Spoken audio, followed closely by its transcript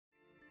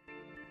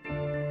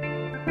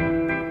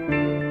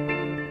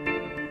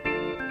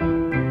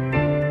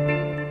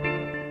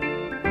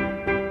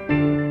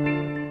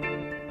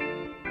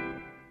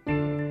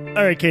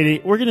All right, Katie,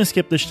 we're going to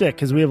skip the shtick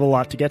because we have a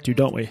lot to get to,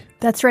 don't we?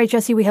 That's right,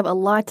 Jesse. We have a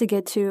lot to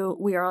get to.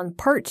 We are on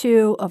part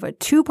 2 of a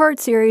 2-part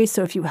series.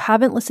 So if you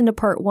haven't listened to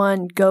part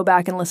 1, go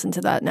back and listen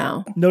to that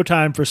now. No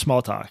time for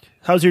small talk.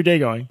 How's your day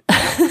going?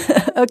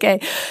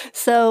 Okay.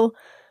 So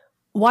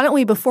why don't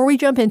we, before we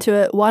jump into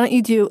it, why don't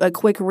you do a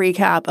quick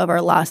recap of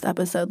our last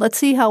episode? Let's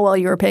see how well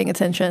you were paying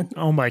attention.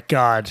 Oh my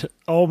God.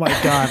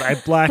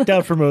 I blacked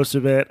out for most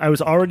of it. I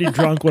was already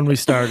drunk when we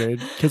started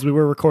because we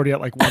were recording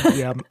at like 1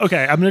 p.m.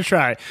 Okay, I'm going to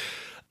try.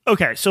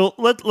 Okay, so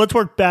let's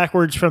work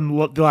backwards from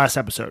the last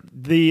episode.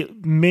 The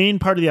main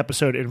part of the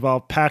episode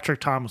involved Patrick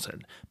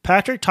Tomlinson.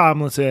 Patrick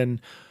Tomlinson,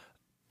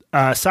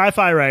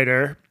 sci-fi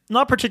writer,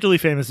 not particularly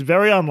famous,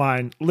 very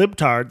online,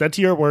 libtard. That's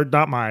your word,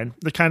 not mine.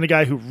 The kind of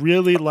guy who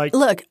really liked...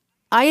 Look,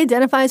 I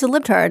identify as a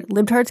libtard.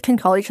 Libtards can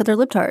call each other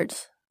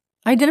libtards.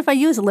 I identify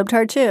you as a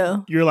libtard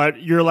too.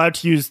 You're allowed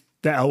to use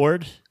the L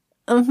word?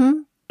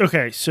 Mm-hmm.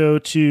 Okay, so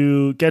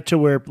to get to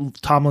where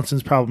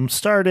Tomlinson's problem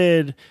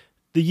started,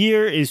 the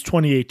year is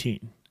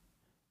 2018.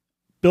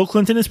 Bill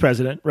Clinton is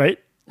president, right?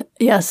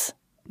 Yes.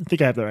 I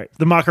think I have that right.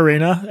 The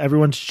Macarena.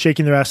 Everyone's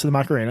shaking their ass to the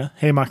Macarena.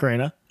 Hey,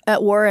 Macarena.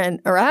 At war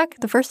in Iraq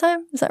the first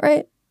time? Is that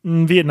right?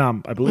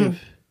 Vietnam, I believe.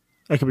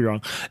 I could be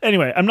wrong.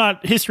 Anyway,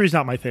 history's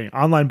not my thing.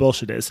 Online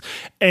bullshit is.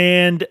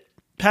 And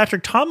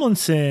Patrick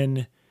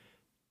Tomlinson,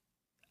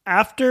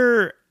 tell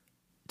me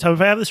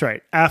if I have this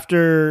right,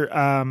 after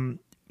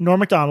Norm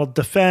Macdonald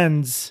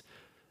defends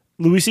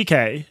Louis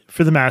C.K.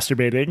 for the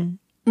masturbating,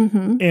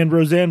 and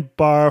Roseanne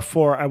Barr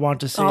for, I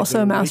want to say,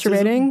 also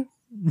masturbating.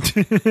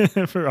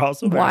 for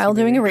also while masturbating.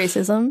 Doing a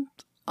racism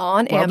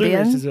on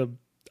Ambien.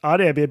 On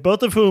Ambien,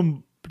 both of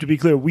whom, to be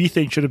clear, we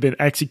think should have been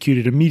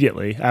executed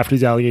immediately after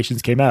these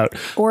allegations came out.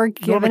 Or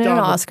given an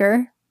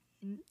Oscar.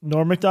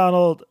 Norm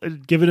Macdonald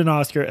given an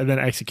Oscar and then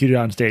executed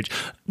on stage.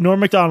 Norm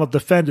Macdonald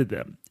defended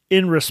them.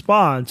 In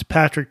response,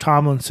 Patrick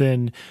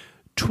Tomlinson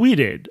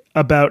tweeted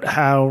about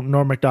how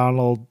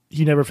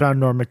he never found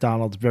Norm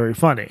Macdonald very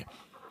funny.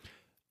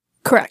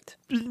 Correct.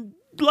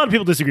 A lot of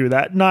people disagree with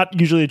that. Not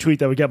usually a tweet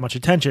that would get much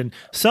attention.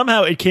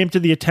 Somehow it came to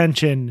the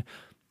attention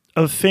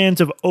of fans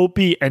of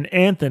Opie and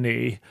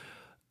Anthony,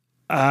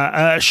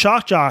 a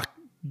shock jock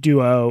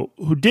duo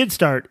who did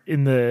start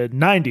in the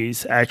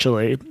 90s,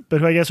 actually,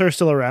 but who I guess are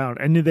still around.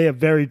 And they have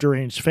very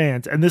deranged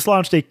fans. And this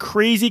launched a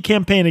crazy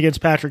campaign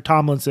against Patrick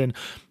Tomlinson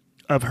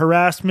of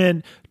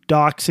harassment,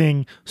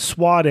 doxing,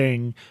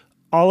 swatting,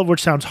 all of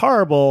which sounds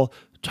horrible.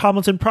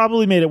 Tomlinson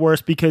probably made it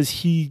worse because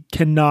he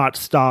cannot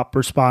stop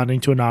responding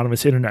to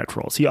anonymous internet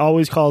trolls. He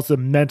always calls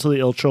them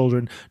mentally ill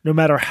children. No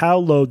matter how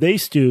low they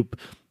stoop,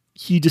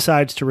 he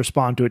decides to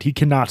respond to it. He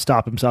cannot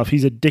stop himself.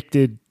 He's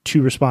addicted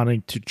to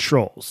responding to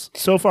trolls.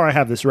 So far, I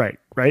have this right?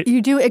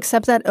 You do,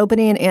 except that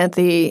Opie and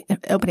Anthony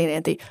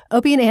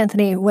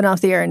went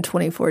off the air in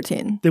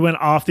 2014. They went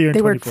off the air in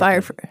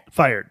 2014. They were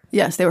fired.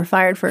 Yes, they were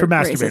fired for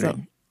masturbating.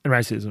 Racism. And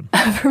racism.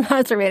 For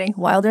masturbating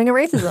while doing a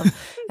racism.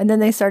 And then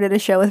they started a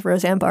show with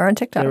Roseanne Barr on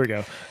TikTok. There we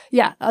go.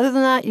 Yeah, other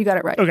than that, you got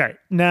it right. Okay,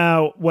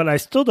 now what I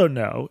still don't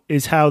know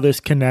is how this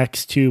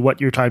connects to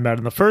what you're talking about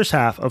in the first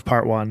half of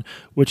part 1,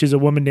 which is a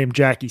woman named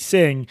Jackie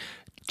Singh.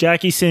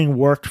 Jackie Singh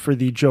worked for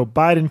the Joe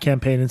Biden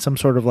campaign in some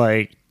sort of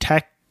like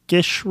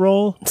tech-ish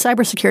role.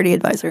 Cybersecurity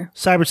advisor.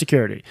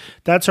 Cybersecurity.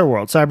 That's her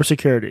world,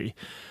 cybersecurity.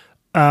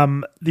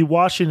 The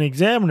Washington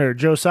Examiner,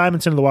 Joe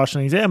Simonson of the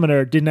Washington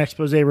Examiner, did an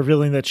expose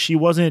revealing that she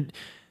wasn't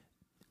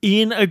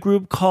in a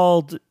group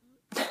called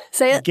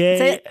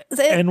Gay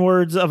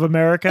N-Words of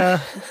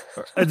America.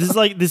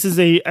 This is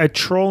a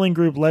trolling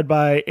group led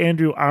by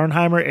Andrew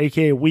Arnheimer,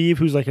 aka Weave,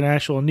 who's like an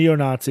actual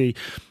neo-Nazi.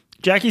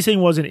 Jackie Singh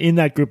wasn't in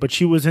that group, but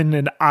she was in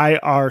an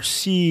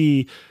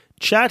IRC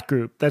chat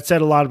group that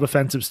said a lot of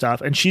offensive stuff,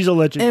 and she's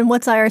alleged. And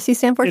what's IRC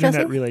stand for, Internet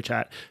Jesse? Relay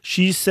Chat.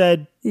 She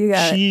said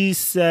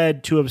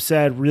to have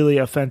said really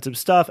offensive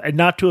stuff, and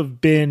not to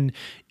have been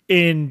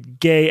in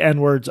Gay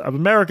N-Words of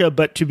America,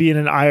 but to be in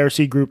an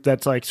IRC group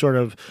that's like sort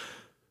of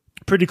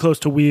pretty close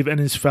to Weave and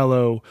his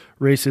fellow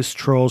racist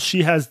trolls.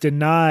 She has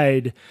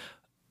denied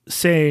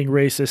saying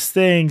racist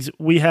things.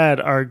 We had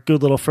our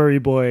good little furry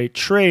boy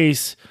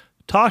Trace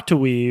talk to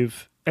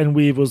Weave, and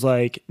Weave was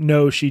like,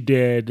 no, she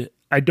did.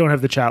 I don't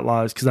have the chat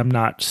logs because I'm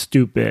not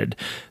stupid.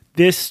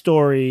 This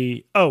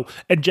story... Oh,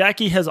 and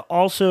Jackie has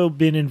also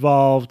been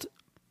involved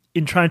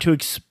in trying to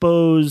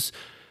expose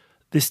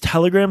this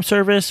Telegram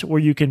service where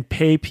you can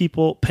pay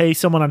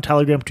someone on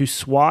Telegram to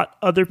swat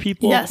other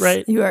people. Yes,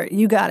 right?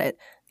 You got it.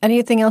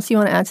 Anything else you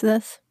want to add to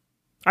this?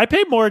 I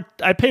pay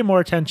more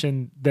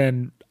attention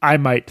than I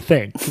might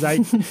think,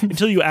 because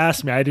until you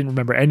asked me, I didn't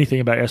remember anything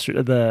about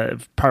the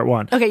part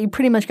 1. Okay, you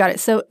pretty much got it.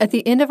 So at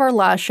the end of our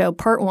last show,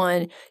 part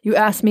 1, you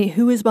asked me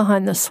who is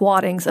behind the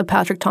swattings of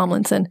Patrick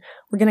Tomlinson.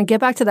 We're going to get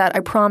back to that,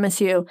 I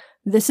promise you.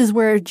 This is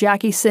where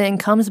Jackie Singh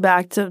comes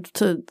back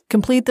to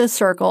complete this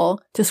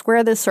circle, to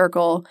square this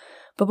circle.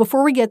 But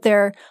before we get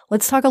there,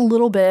 let's talk a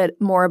little bit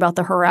more about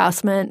the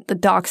harassment, the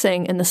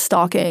doxing, and the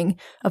stalking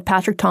of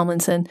Patrick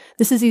Tomlinson.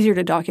 This is easier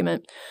to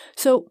document.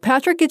 So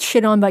Patrick gets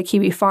shit on by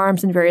Kiwi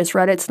Farms and various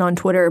Reddits and on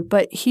Twitter,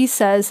 but he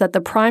says that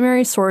the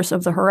primary source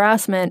of the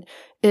harassment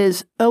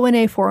is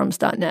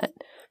onaforums.net.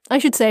 I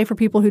should say, for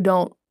people who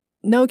don't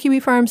know Kiwi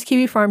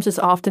Farms is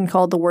often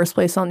called the worst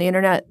place on the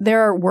internet.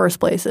 There are worse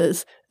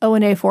places.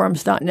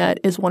 ONAforums.net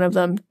is one of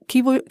them.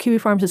 Kiwi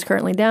Farms is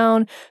currently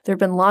down. There have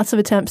been lots of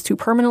attempts to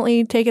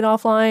permanently take it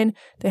offline.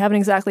 They haven't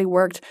exactly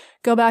worked.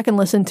 Go back and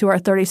listen to our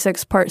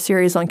 36-part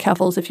series on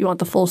Keffels if you want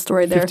the full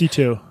story there.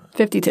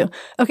 52.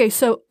 Okay,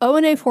 so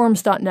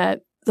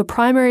ONAforums.net, the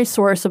primary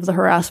source of the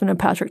harassment of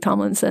Patrick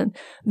Tomlinson.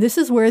 This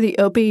is where the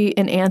Opie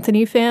and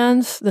Anthony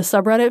fans, the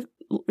subreddit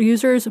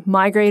users,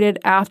 migrated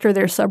after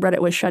their subreddit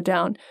was shut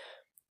down.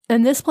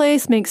 And this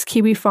place makes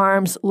Kiwi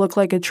Farms look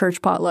like a church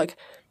potluck.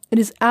 It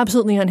is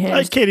absolutely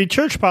unhinged. Katie,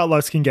 church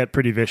potlucks can get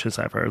pretty vicious,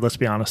 I've heard. Let's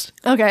be honest.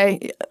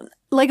 Okay.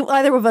 Like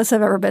either of us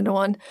have ever been to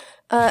one.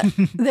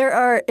 There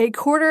are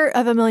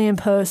 250,000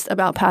 posts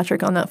about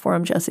Patrick on that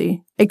forum,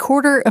 Jesse.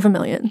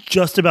 250,000.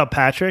 Just about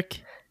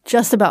Patrick?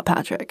 Just about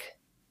Patrick.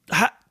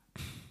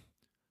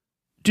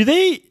 Do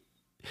they...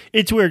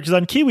 It's weird because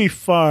on Kiwi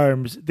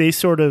Farms, they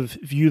sort of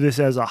view this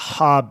as a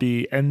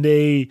hobby and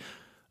they...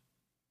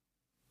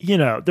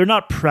 they're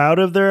not proud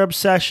of their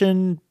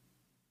obsession.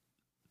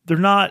 They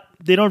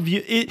don't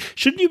view it.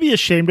 Shouldn't you be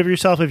ashamed of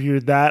yourself if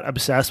you're that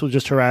obsessed with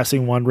just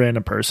harassing one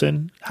random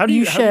person? How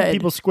do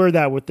people square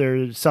that with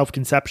their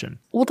self-conception?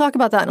 We'll talk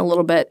about that in a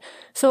little bit.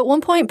 So at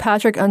one point,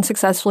 Patrick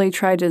unsuccessfully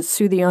tried to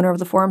sue the owner of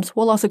the forums.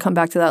 We'll also come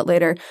back to that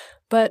later.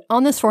 But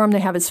on this forum, they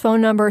have his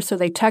phone number, so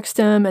they text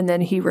him, and then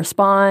he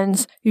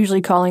responds,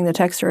 usually calling the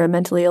texter a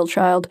mentally ill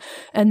child.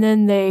 And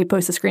then they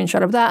post a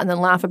screenshot of that and then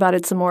laugh about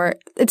it some more.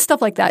 It's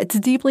stuff like that. It's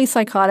deeply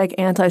psychotic,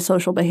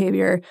 antisocial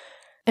behavior.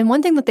 And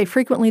one thing that they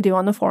frequently do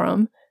on the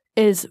forum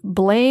is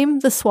blame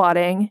the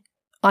swatting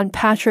on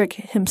Patrick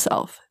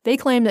himself. They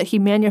claim that he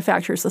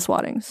manufactures the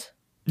swattings.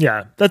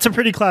 Yeah, that's a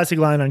pretty classic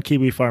line on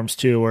Kiwi Farms,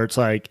 too, where it's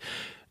like...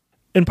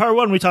 In part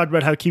one, we talked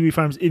about how Kiwi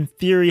Farms, in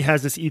theory,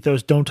 has this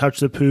ethos, don't touch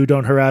the poo,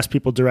 don't harass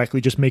people directly,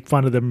 just make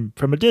fun of them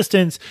from a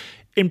distance.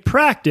 In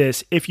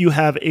practice, if you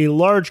have a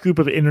large group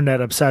of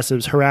internet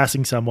obsessives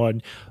harassing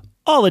someone,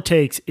 all it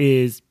takes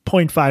is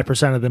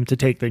 0.5% of them to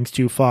take things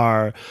too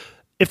far.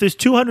 If there's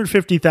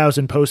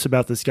 250,000 posts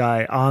about this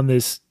guy on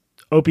this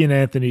Opie and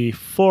Anthony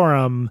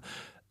forum,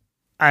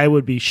 I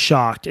would be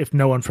shocked if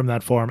no one from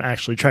that forum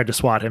actually tried to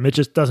swat him. It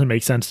just doesn't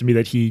make sense to me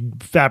that he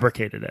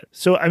fabricated it.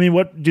 So, I mean,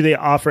 what do they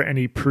offer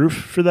any proof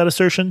for that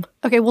assertion?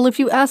 Okay, well, if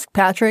you ask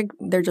Patrick,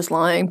 they're just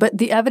lying. But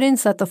the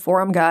evidence that the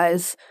forum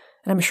guys,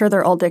 and I'm sure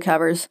they're all dick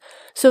havers,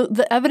 so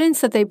the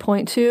evidence that they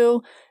point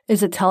to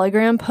is a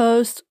Telegram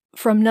post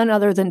from none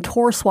other than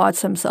Tor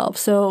Swats himself.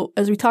 So,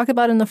 as we talked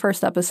about in the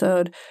first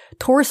episode,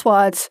 Tor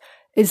Swats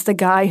is the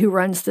guy who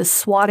runs this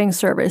swatting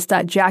service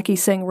that Jackie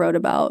Singh wrote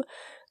about.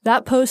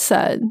 That post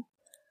said...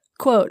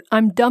 Quote,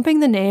 I'm dumping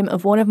the name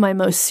of one of my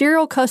most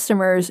serial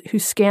customers who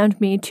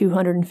scammed me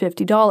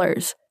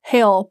 $250.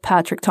 Hail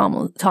Patrick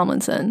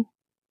Tomlinson.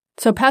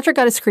 So Patrick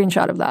got a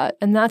screenshot of that,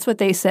 and that's what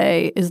they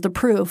say is the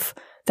proof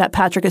that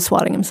Patrick is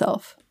swatting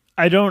himself.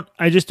 I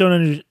just don't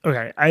understand.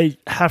 Okay, I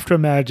have to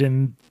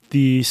imagine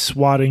the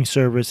swatting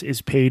service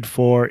is paid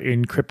for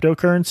in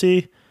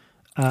cryptocurrency.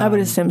 I would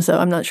assume so.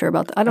 I'm not sure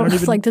about that. I don't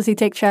know. Does he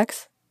take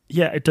checks?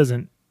 Yeah, it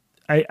doesn't.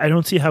 I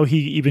don't see how he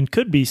even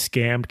could be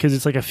scammed because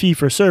it's like a fee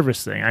for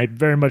service thing. I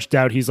very much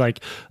doubt he's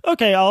like,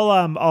 okay,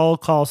 I'll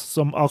call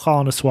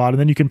on a SWAT and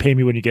then you can pay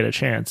me when you get a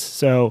chance.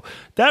 So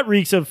that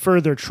reeks of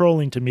further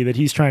trolling to me that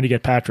he's trying to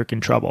get Patrick in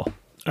trouble.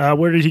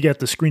 Where did he get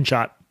the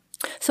screenshot?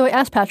 So I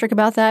asked Patrick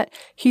about that.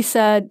 He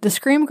said, the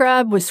screen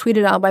grab was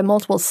tweeted out by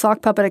multiple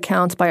sock puppet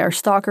accounts by our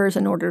stalkers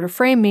in order to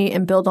frame me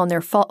and build on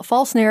their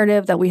false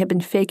narrative that we have been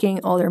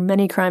faking all their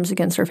many crimes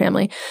against our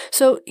family.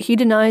 So he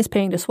denies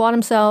paying to swat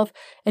himself,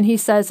 and he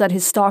says that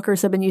his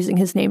stalkers have been using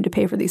his name to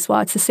pay for these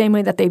swats, the same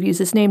way that they've used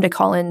his name to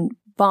call in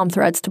bomb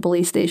threats to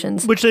police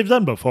stations. Which they've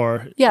done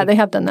before. Yeah, they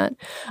have done that.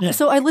 Yeah.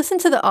 So I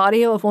listened to the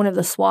audio of one of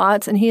the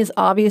SWATs, and he is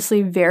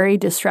obviously very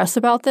distressed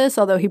about this,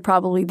 although he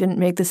probably didn't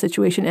make the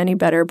situation any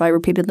better by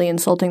repeatedly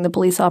insulting the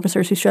police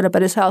officers who showed up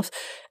at his house.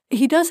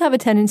 He does have a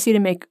tendency to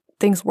make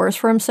things worse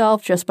for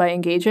himself just by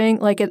engaging.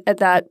 Like at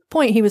that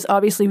point, he was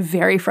obviously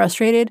very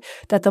frustrated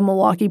that the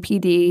Milwaukee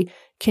PD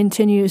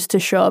continues to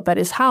show up at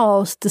his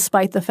house,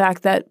 despite the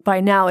fact that by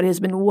now it has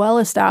been well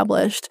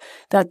established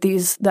that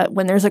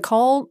when there's a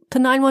call to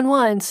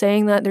 911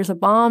 saying that there's a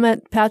bomb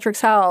at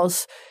Patrick's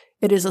house,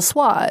 it is a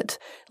SWAT.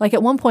 Like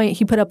at one point,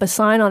 he put up a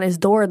sign on his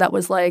door that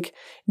was like,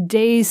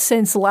 days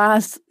since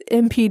last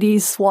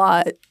MPD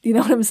SWAT. You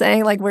know what I'm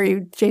saying? Like where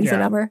you change the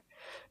number?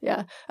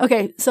 Yeah.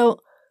 Okay, so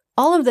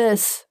all of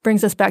this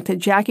brings us back to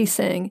Jackie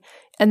Singh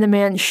and the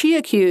man she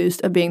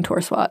accused of being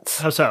Tor Swats.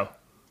 How so?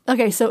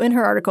 Okay, so in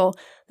her article,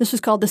 this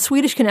was called The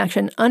Swedish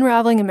Connection,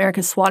 Unraveling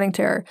America's Swatting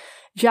Terror.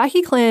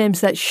 Jackie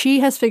claims that she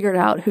has figured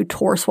out who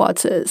Tor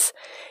Swats is.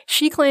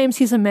 She claims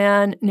he's a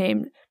man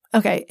named,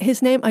 okay,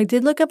 his name, I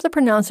did look up the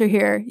pronouncer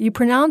here. You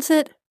pronounce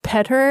it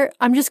Petter.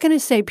 I'm just going to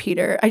say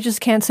Peter. I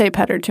just can't say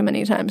Petter too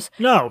many times.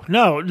 No.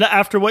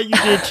 After what you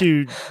did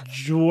to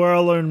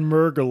Jorlen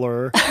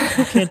Mergler,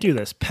 you can't do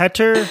this.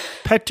 Petter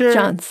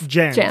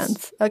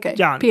Jans. Okay,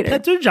 John. Peter.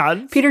 Petter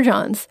Jans. Peter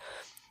Johns.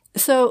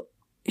 So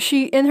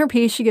in her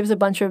piece, she gives a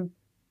bunch of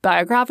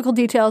biographical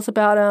details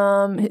about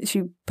him.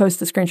 She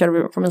posted a screenshot of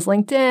it from his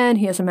LinkedIn.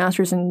 He has a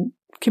master's in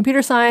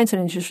computer science and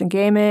an interest in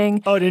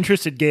gaming. Oh, an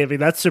interest in gaming.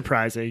 That's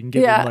surprising,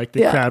 given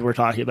the crowd we're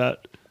talking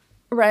about.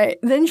 Right.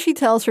 Then she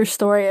tells her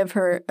story of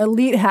her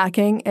elite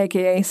hacking,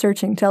 aka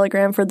searching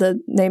Telegram for the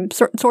name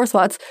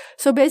TorSwats.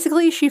 So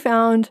basically, she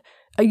found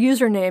a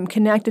username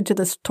connected to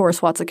this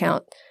TorSwats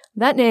account.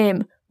 That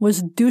name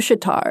was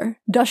Dushatar.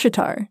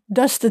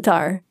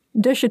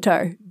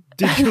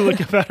 Did you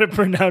look up how to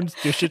pronounce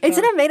Dushatar? It's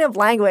in a made-up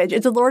language.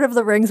 It's a Lord of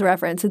the Rings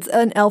reference. It's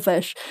an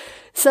Elfish.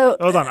 So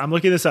hold on, I'm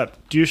looking this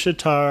up.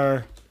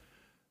 Dushatar.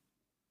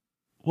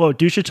 Whoa,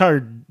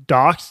 Dushatar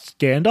doxed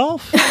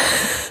Gandalf?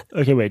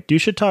 Okay, wait.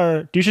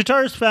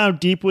 Dushatar is found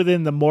deep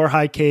within the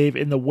Morhai Cave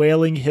in the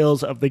Wailing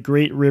Hills of the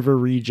Great River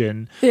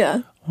region.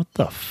 Yeah. What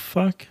the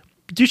fuck?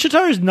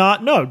 Dushatar is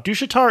not. No,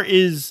 Dushatar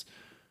is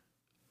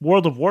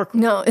World of Warcraft.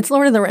 No, it's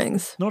Lord of the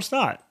Rings. No, it's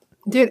not.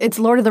 Dude, it's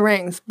Lord of the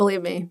Rings.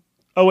 Believe me.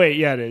 Oh, wait.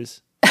 Yeah, it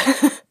is.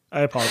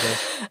 I apologize.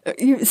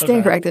 You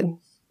stand corrected.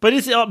 But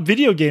it's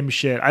video game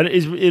shit.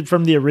 Is it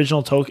from the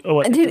original Tolkien?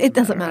 Oh, dude, it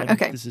doesn't matter.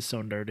 Okay. This is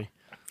so nerdy.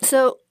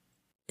 So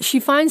she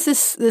finds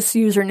this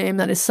username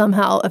that is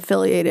somehow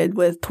affiliated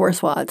with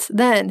TorSwats.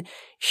 Then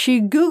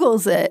she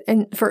Googles it,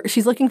 and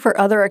she's looking for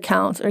other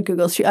accounts, or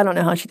Googles. I don't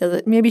know how she does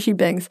it. Maybe she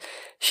Bings.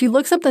 She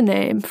looks up the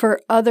name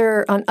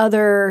on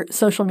other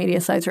social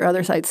media sites or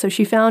other sites. So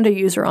she found a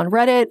user on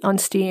Reddit, on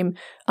Steam,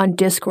 on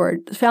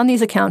Discord. Found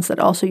these accounts that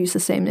also use the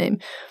same name.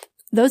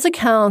 Those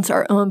accounts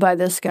are owned by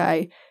this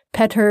guy,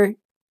 Peter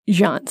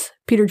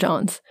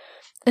Johns.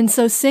 And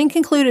so Singh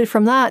concluded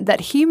from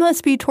that he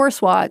must be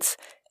TorSwats,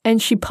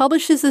 and she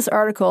publishes this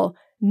article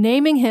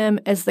naming him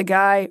as the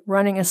guy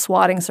running a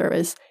swatting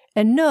service.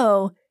 And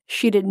no,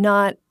 she did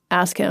not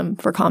ask him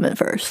for comment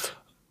first.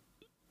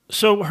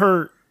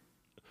 So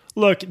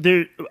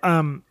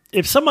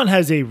if someone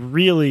has a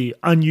really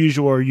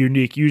unusual or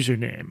unique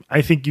username,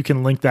 I think you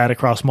can link that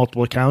across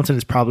multiple accounts and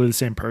it's probably the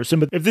same person.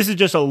 But if this is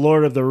just a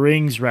Lord of the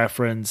Rings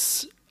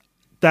reference,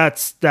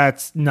 that's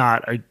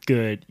not a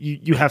good.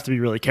 You have to be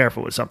really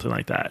careful with something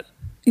like that.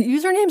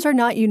 Usernames are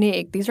not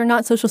unique. These are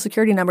not social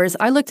security numbers.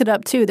 I looked it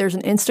up too. There's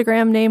an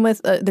Instagram name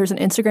there's an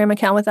Instagram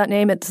account with that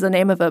name. It's the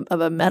name of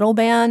a metal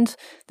band.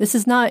 This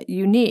is not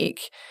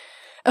unique.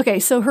 Okay,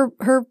 so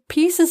her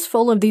piece is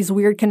full of these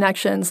weird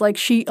connections. Like,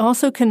 she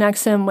also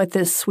connects him with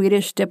this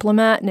Swedish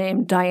diplomat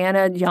named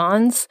Diana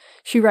Jans.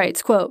 She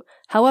writes, quote,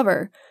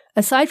 "However,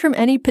 aside from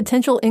any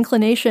potential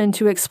inclination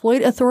to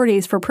exploit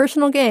authorities for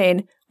personal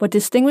gain, what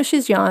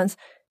distinguishes Jans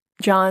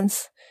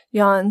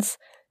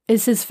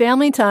is his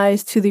family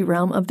ties to the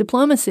realm of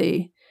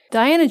diplomacy.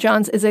 Diana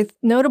Jans is a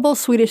notable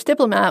Swedish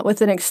diplomat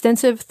with an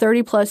extensive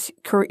 30-plus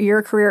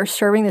year career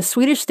serving the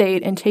Swedish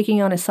state and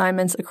taking on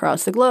assignments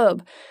across the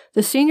globe.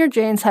 The senior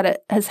Janes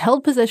has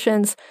held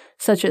positions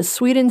such as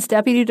Sweden's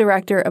deputy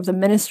director of the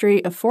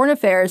Ministry of Foreign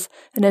Affairs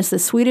and as the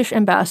Swedish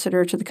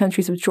ambassador to the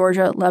countries of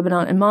Georgia,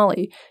 Lebanon, and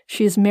Mali.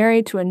 She is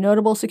married to a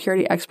notable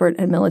security expert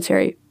and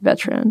military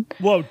veteran."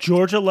 Whoa,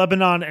 Georgia,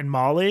 Lebanon, and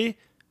Mali?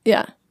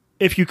 Yeah.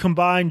 If you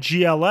combine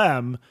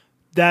GLM,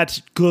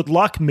 that's good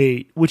luck,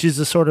 mate, which is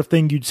the sort of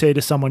thing you'd say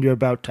to someone you're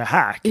about to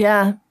hack.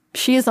 Yeah,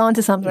 she is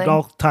onto something. It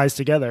all ties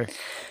together.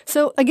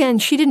 So again,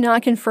 she did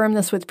not confirm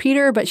this with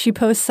Peter, but she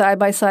posts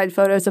side-by-side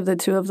photos of the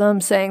two of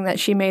them saying that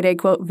she made a,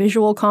 quote,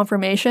 visual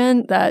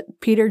confirmation that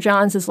Peter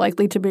Johns is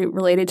likely to be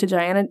related to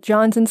Diana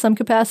Johns in some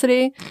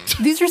capacity.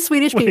 These are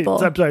Swedish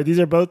people. I'm sorry, these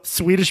are both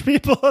Swedish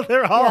people?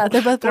 They're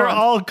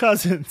all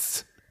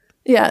cousins.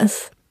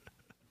 Yes.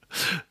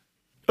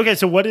 Okay,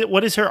 so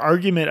what is her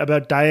argument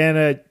about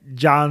Diana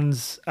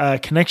John's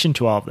connection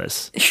to all of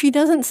this? She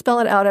doesn't spell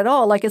it out at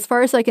all. Like, as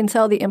far as I can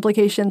tell, the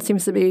implication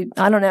seems to be,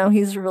 I don't know,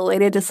 he's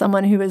related to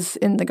someone who is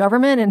in the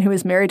government and who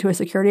is married to a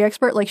security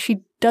expert. Like,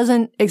 she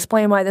doesn't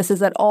explain why this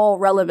is at all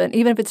relevant,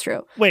 even if it's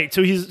true. Wait,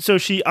 so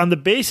she, on the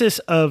basis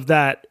of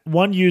that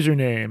one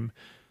username,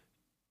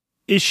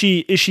 is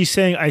she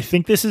saying, I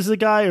think this is the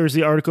guy, or is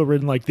the article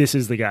written like, this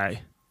is the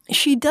guy?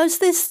 She does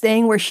this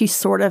thing where she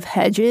sort of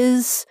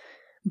hedges.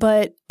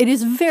 But it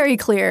is very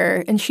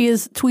clear, and she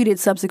has tweeted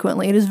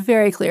subsequently, it is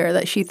very clear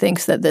that she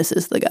thinks that this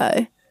is the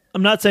guy.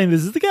 I'm not saying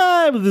this is the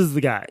guy, but this is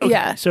the guy. Okay,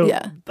 yeah. So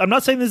yeah. I'm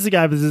not saying this is the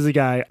guy, but this is the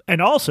guy.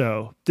 And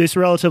also, this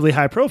relatively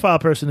high-profile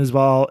person is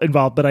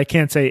involved, but I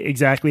can't say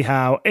exactly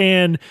how.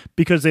 And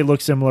because they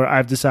look similar,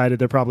 I've decided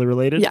they're probably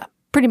related. Yeah,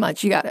 pretty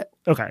much. You got it.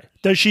 Okay.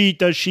 Does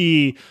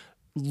she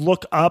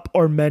look up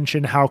or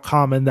mention how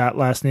common that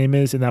last name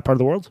is in that part of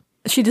the world?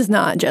 She does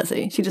not,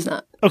 Jesse. She does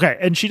not. Okay,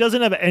 and she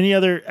doesn't have any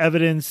other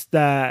evidence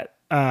that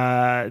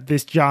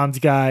this Johns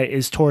guy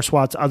is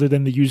TorSwats other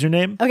than the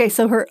username? Okay,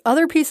 so her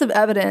other piece of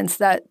evidence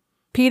that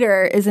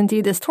Peter is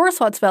indeed this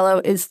TorSwats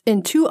fellow is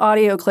in 2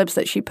 audio clips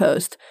that she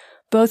posts,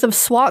 both of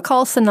SWAT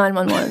calls to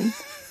 911.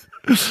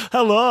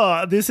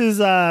 Hello, this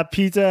is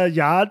Peter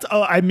Yacht.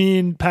 Oh, I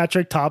mean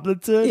Patrick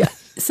Tomlinson. Yeah.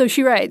 So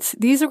she writes,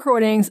 these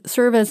recordings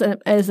serve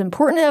as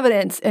important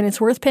evidence, and it's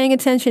worth paying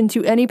attention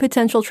to any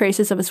potential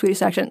traces of a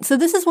Swedish accent. So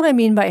this is what I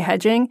mean by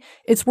hedging.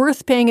 It's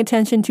worth paying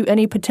attention to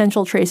any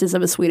potential traces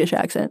of a Swedish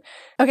accent.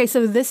 Okay,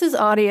 so this is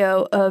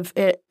audio of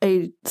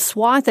a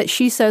SWAT that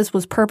she says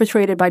was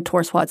perpetrated by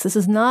Tor SWATs. This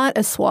is not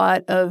a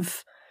SWAT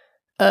of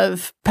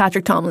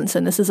Patrick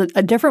Tomlinson. This is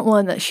a different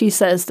one that she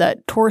says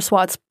that Tor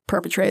SWATs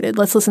perpetrated.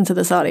 Let's listen to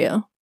this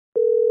audio.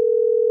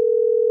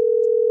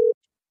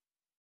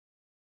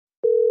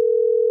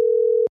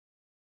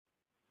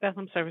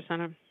 Bethlehem Service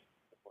Center.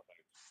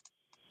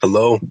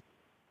 Hello?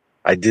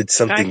 I did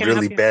something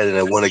really bad and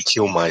I want to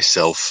kill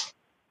myself.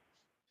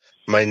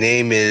 My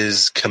name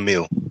is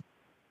Camille.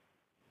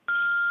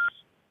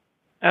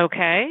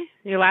 Okay.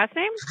 Your last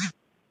name?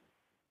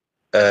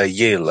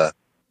 Yela.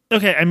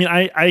 Okay, I mean,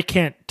 I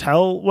can't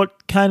tell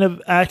what kind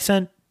of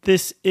accent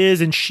this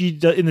is, and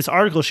in this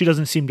article, she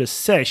doesn't seem to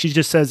say. She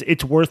just says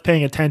it's worth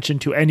paying attention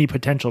to any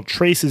potential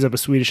traces of a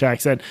Swedish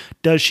accent.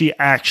 Does she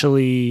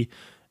actually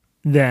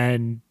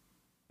then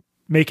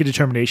make a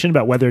determination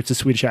about whether it's a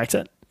Swedish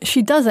accent?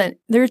 She doesn't.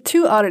 There are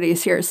two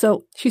oddities here.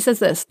 So she says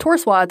this, Tor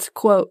SWATs,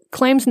 quote,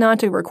 claims not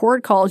to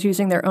record calls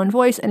using their own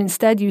voice and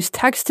instead use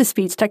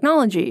text-to-speech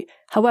technology.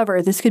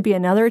 However, this could be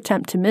another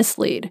attempt to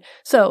mislead.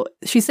 So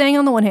she's saying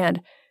on the one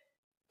hand,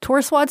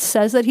 Tor SWATs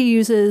says that he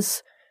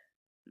uses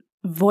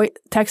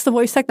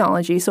text-to-voice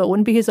technology, so it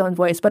wouldn't be his own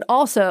voice, but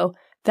also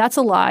that's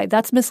a lie.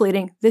 That's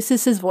misleading. This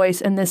is his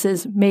voice, and this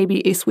is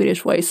maybe a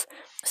Swedish voice.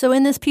 So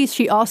in this piece,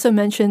 she also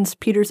mentions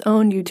Peter's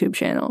own YouTube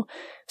channel.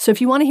 So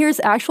if you want to hear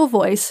his actual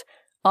voice,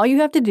 all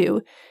you have to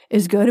do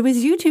is go to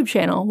his YouTube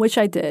channel, which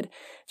I did.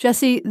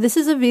 Jesse, this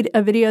is a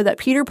video that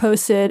Peter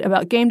posted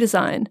about game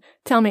design.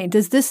 Tell me,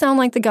 does this sound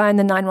like the guy in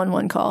the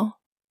 911 call?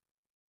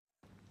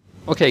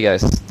 Okay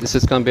guys, this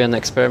is going to be an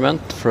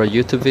experiment for a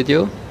YouTube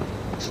video.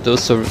 So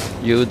those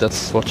of you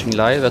that's watching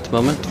live at the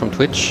moment from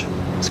Twitch,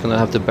 it's going to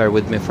have to bear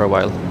with me for a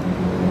while.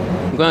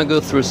 I'm going to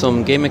go through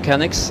some game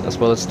mechanics as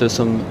well as do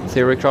some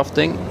theory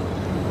crafting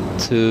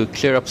to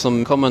clear up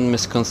some common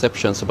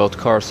misconceptions about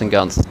cars and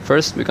guns.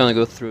 First, we're going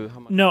to go through...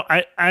 No,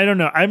 I don't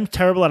know. I'm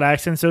terrible at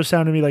accents. Those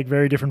sound to me like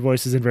very different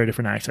voices and very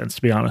different accents,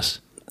 to be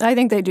honest. I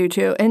think they do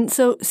too. And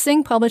so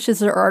Singh publishes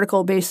their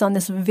article based on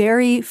this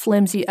very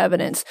flimsy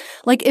evidence.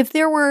 Like if the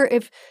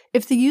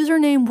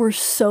username were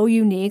so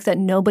unique that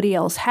nobody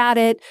else had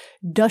it,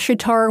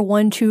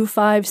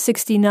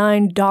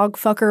 Dushitar12569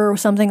 dogfucker or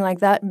something like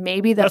that,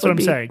 maybe that's would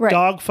be... That's what I'm saying. Right.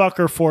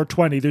 Dogfucker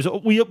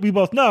 420. We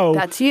both know...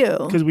 That's you.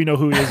 Because we know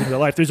who he is in real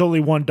life. There's only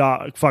one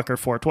dogfucker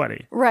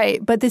 420.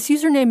 Right. But this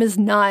username is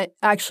not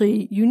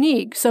actually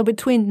unique. So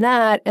between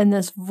that and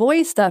this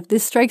voice stuff,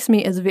 this strikes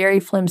me as very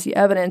flimsy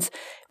evidence.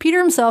 Peter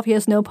himself, he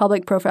has no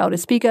public profile to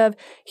speak of.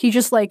 He's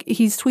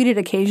tweeted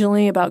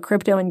occasionally about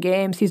crypto and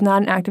games. He's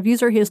not an active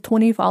user. He has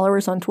 20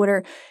 followers on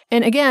Twitter.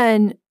 And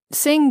again,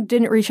 Singh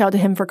didn't reach out to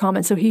him for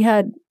comment, so he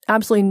had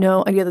absolutely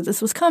no idea that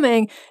this was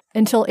coming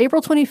until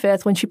April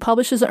 25th when she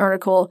publishes an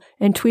article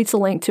and tweets a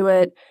link to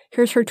it.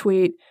 Here's her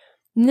tweet.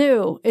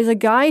 New is a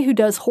guy who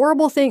does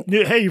horrible things.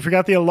 Hey, you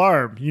forgot the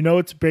alarm. You know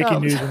it's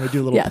breaking news when they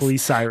do a little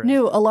police siren.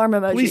 New alarm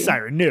emoji. Police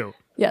siren, new.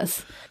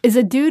 Yes. Is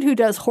a dude who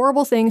does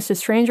horrible things to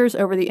strangers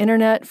over the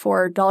internet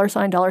for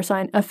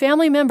 $, a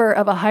family member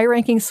of a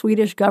high-ranking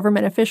Swedish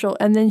government official,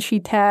 and then she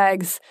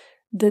tags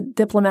the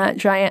diplomat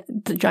Diana.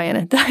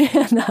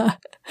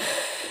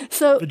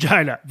 So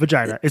Vagina.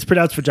 It's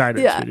pronounced vagina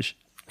in Swedish.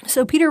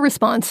 So Peter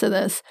responds to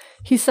this.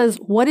 He says,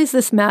 "What is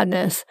this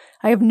madness?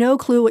 I have no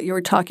clue what you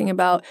were talking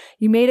about.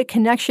 You made a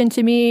connection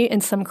to me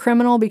and some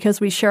criminal because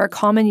we share a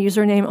common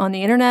username on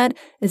the internet.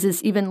 Is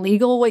this even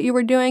legal, what you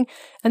were doing?"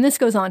 And this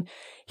goes on.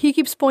 He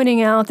keeps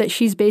pointing out that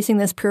she's basing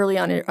this purely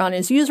on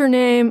his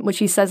username, which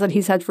he says that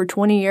he's had for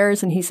 20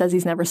 years, and he says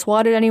he's never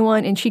swatted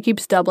anyone, and she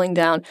keeps doubling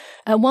down.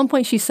 At one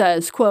point she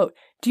says, quote,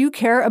 "Do you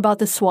care about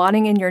the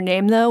swatting in your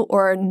name, though,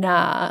 or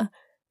nah?"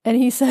 And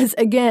he says,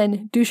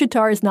 again,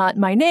 Dushitar is not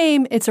my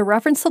name. It's a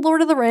reference to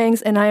Lord of the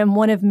Rings, and I am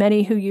one of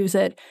many who use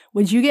it.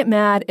 Would you get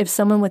mad if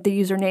someone with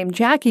the username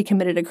Jackie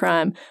committed a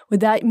crime? Would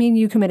that mean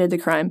you committed the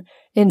crime?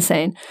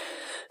 Insane.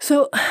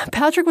 So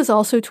Patrick was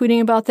also tweeting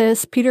about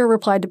this. Peter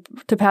replied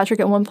to Patrick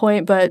at one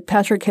point, but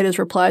Patrick hid his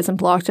replies and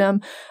blocked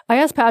him. I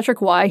asked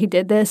Patrick why he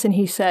did this, and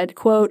he said,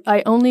 quote,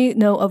 "I only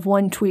know of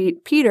one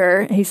tweet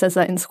Peter," he says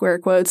that in square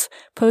quotes,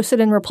 "posted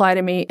in reply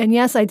to me. And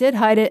yes, I did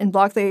hide it and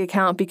block the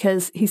account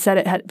because he said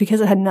it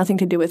had nothing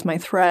to do with my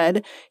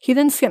thread." He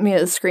then sent me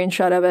a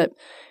screenshot of it.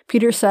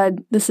 Peter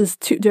said, this is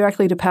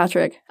directly to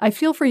Patrick, "I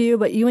feel for you,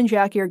 but you and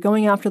Jackie are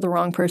going after the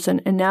wrong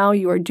person, and now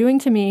you are doing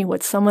to me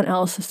what someone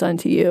else has done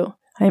to you.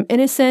 I am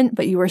innocent,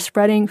 but you are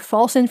spreading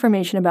false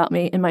information about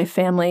me and my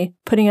family,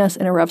 putting us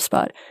in a rough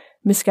spot.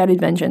 Misguided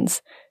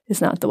vengeance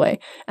is not the way."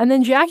 And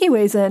then Jackie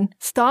weighs in,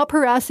 "Stop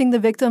harassing the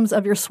victims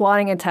of your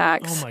swatting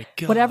attacks. Oh my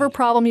God. Whatever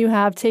problem you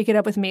have, take it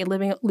up with me.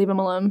 Leave him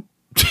alone."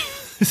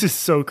 This is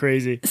so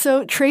crazy.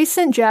 So Trace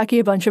sent Jackie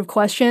a bunch of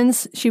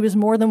questions. She was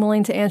more than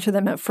willing to answer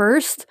them at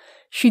first.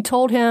 She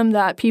told him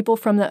that people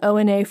from the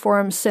ONA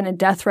forums sent a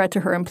death threat to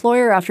her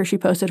employer after she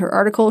posted her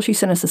article. She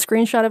sent us a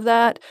screenshot of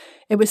that.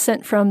 It was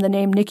sent from the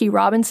name Nikki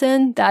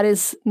Robinson.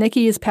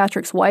 Nikki is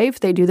Patrick's wife.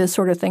 They do this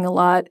sort of thing a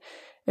lot.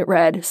 It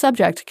read,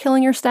 subject,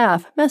 killing your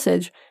staff.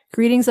 Message,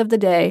 greetings of the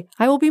day.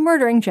 I will be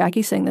murdering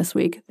Jackie Singh this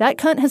week. That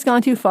cunt has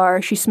gone too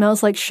far. She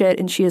smells like shit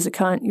and she is a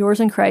cunt. Yours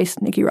in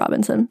Christ, Nikki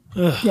Robinson.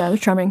 Ugh. Yeah, they're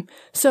charming.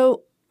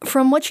 So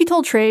from what she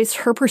told Trace,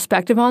 her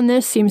perspective on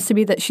this seems to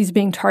be that she's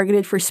being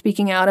targeted for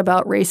speaking out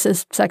about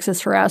racist,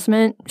 sexist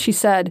harassment. She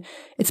said,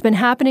 it's been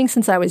happening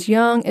since I was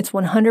young. It's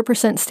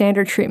 100%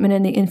 standard treatment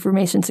in the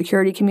information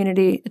security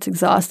community. It's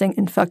exhausting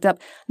and fucked up.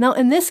 Now,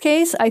 in this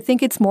case, I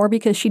think it's more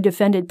because she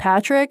defended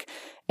Patrick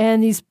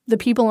and the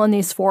people on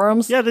these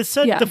forums. Yeah,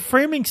 the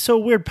framing's so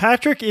weird.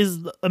 Patrick is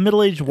a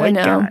middle-aged white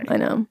guy. I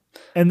know.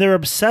 And they're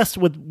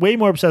way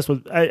more obsessed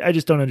with, I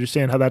just don't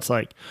understand how that's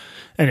like.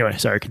 Anyway,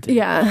 sorry, continue.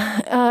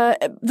 Yeah.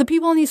 The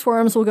people on these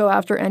forums will go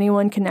after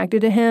anyone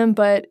connected to him,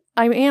 but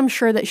I am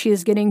sure that she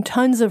is getting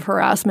tons of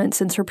harassment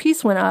since her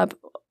piece went up.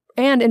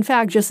 And in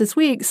fact, just this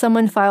week,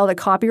 someone filed a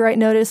copyright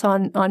notice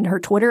on her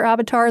Twitter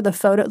avatar, the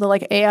photo, the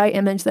like AI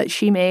image that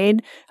she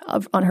made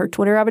on her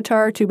Twitter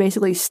avatar to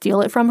basically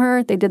steal it from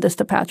her. They did this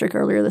to Patrick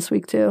earlier this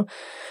week too.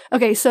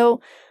 Okay,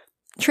 so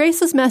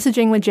Trace was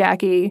messaging with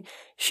Jackie.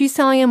 She's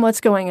telling him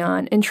what's going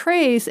on. And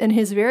Trace, in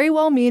his very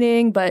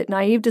well-meaning but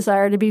naive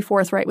desire to be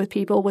forthright with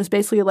people, was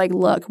basically like,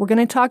 look, we're going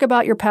to talk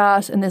about your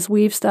past and this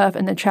Weave stuff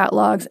and the chat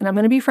logs, and I'm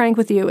going to be frank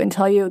with you and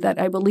tell you that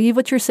I believe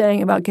what you're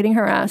saying about getting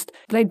harassed,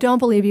 but I don't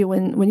believe you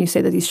when you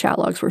say that these chat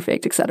logs were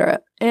faked,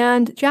 etc.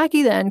 And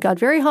Jackie then got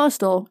very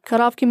hostile,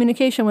 cut off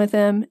communication with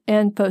him,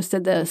 and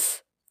posted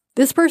this.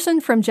 This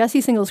person from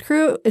Jesse Single's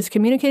crew is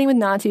communicating with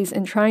Nazis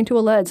and trying to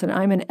allege that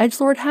I'm an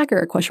edgelord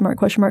hacker, ?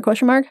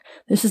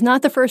 This is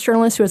not the first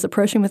journalist who is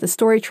approaching with a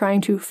story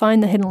trying to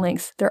find the hidden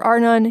links. There are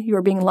none. You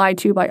are being lied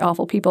to by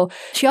awful people.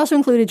 She also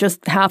included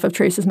just half of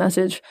Trace's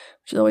message,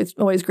 which is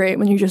always great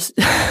when you just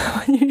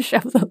when you show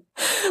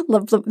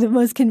the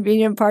most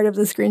convenient part of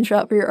the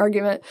screenshot for your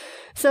argument.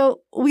 So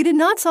we did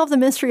not solve the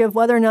mystery of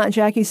whether or not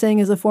Jackie Singh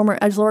is a former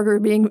edgelord or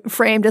being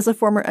framed as a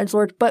former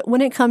edgelord, but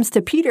when it comes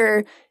to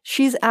Peter,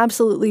 she's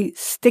absolutely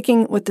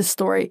sticking with the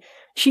story.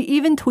 She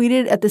even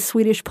tweeted at the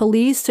Swedish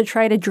police to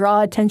try to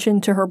draw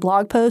attention to her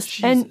blog post.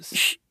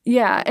 Jesus.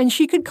 And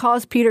she could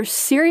cause Peter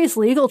serious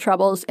legal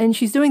troubles, and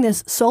she's doing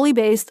this solely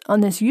based on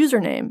this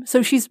username.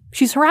 So she's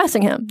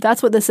harassing him.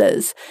 That's what this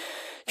is.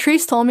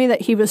 Trace told me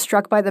that he was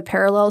struck by the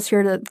parallels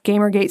here to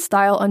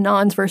Gamergate-style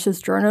Anons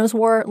versus Journos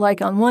war.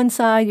 Like on one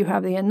side, you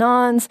have the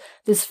Anons,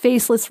 this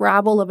faceless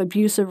rabble of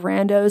abusive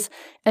randos,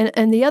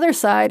 and the other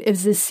side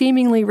is this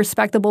seemingly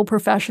respectable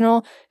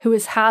professional who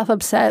is half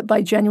upset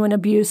by genuine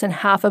abuse and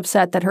half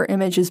upset that her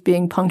image is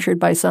being punctured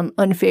by some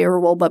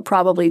unfavorable but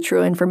probably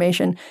true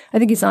information. I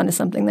think he's onto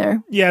something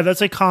there. Yeah,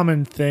 that's a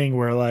common thing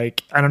where,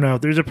 like, I don't know,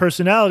 there's a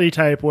personality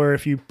type where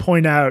if you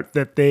point out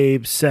that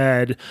they've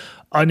said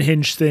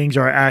unhinged things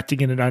or are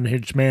acting in an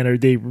unhinged manner,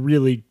 they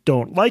really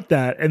don't like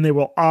that. And they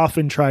will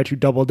often try to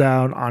double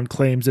down on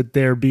claims that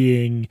they're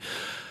being,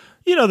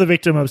 the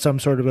victim of some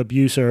sort of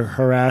abuse or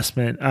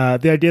harassment.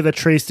 The idea that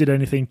Trace did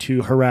anything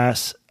to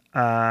harass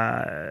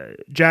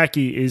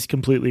Jackie is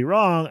completely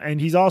wrong.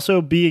 And he's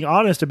also being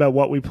honest about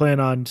what we plan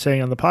on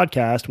saying on the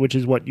podcast, which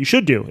is what you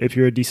should do if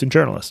you're a decent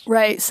journalist.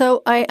 Right.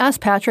 So I asked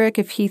Patrick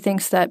if he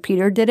thinks that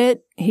Peter did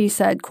it. He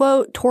said,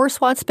 quote,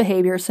 TorSWAT's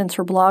behavior since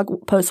her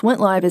blog post went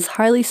live is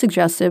highly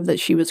suggestive that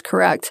she was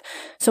correct.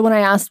 So when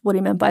I asked what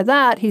he meant by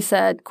that, he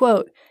said,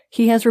 quote,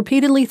 he has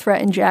repeatedly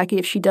threatened Jackie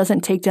if she doesn't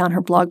take down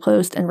her blog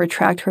post and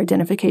retract her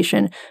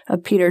identification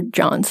of Peter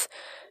Johns.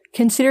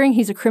 Considering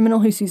he's a criminal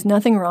who sees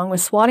nothing wrong with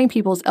swatting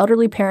people's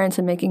elderly parents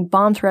and making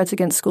bomb threats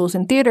against schools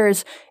and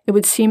theaters, it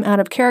would seem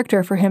out of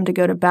character for him to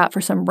go to bat for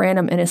some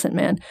random innocent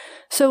man.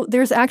 So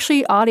there's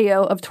actually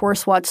audio of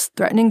TorSWAT's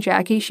threatening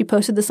Jackie. She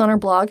posted this on her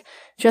blog.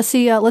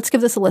 Jesse, let's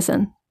give this a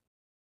listen.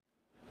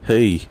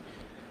 Hey,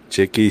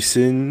 Jackie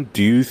Singh,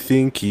 do you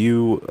think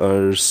you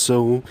are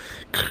so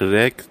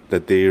correct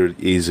that there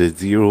is a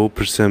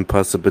 0%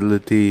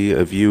 possibility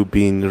of you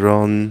being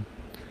wrong?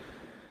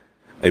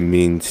 I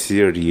mean,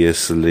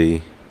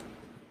 seriously.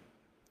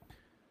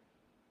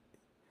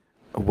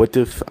 What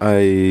if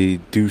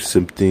I do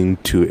something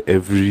to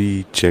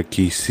every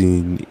Jackie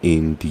Singh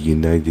in the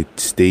United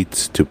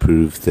States to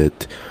prove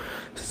that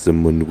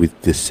someone with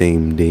the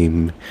same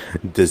name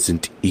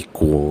doesn't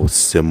equal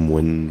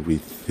someone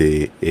with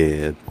the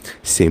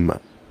same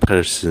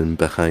person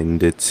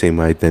behind it, same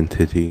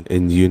identity?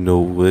 And you know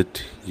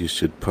what? You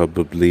should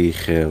probably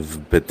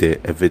have better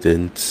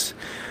evidence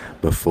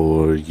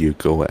before you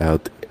go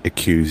out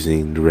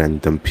accusing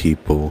random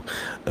people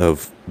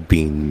of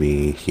being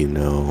me,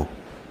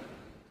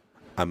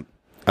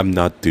 I'm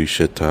not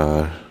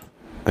Dushatar.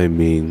 I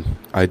mean,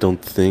 I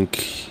don't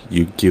think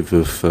you give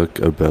a fuck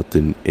about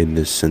an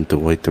innocent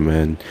white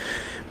man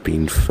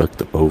being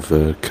fucked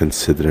over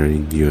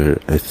considering your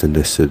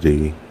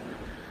ethnicity.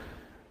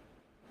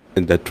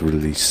 And that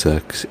really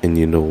sucks. And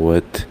you know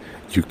what?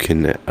 you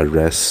can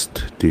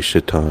arrest the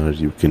Shatar.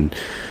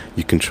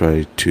 You can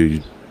try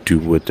to do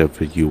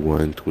whatever you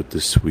want with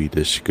the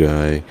Swedish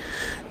guy.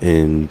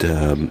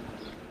 And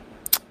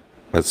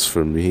as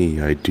for me,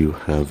 I do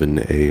have an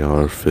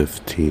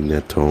AR-15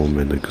 at home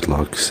and a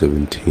Glock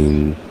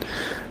 17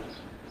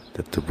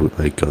 that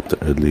I got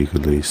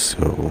illegally,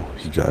 so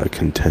you gotta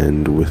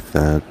contend with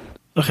that.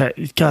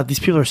 Okay, God, these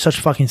people are such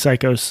fucking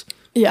psychos.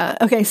 Yeah,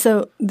 okay,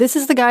 so this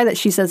is the guy that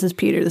she says is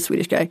Peter, the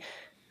Swedish guy.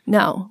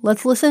 Now,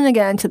 let's listen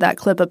again to that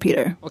clip of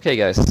Peter. Okay,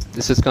 guys,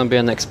 this is gonna be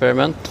an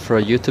experiment for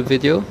a YouTube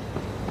video.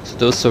 So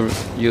those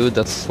of you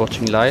that's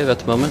watching live at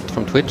the moment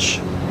from Twitch,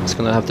 it's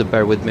gonna have to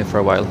bear with me for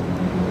a while.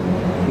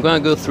 I'm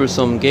gonna go through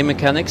some game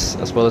mechanics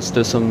as well as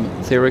do some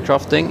theory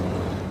crafting.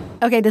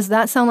 Okay, does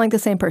that sound like the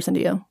same person to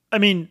you? I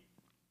mean,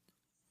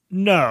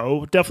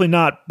 no, definitely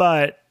not.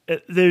 But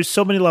there's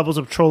so many levels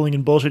of trolling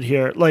and bullshit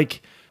here.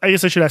 Like, I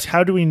guess I should ask,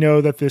 how do we know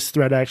that this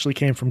thread actually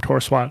came from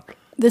TorSwat?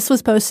 This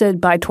was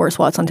posted by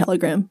TorSwats on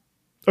Telegram.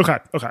 Okay.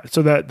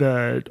 So that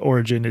the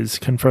origin is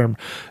confirmed.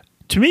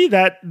 To me,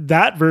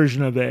 that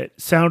version of it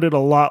sounded a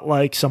lot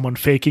like someone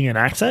faking an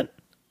accent.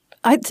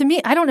 To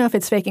me, I don't know if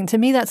it's faking. To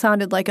me, that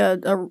sounded like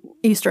a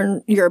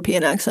Eastern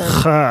European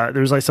accent.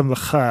 There's like some of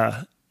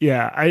the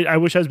Yeah, I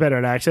wish I was better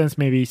at accents.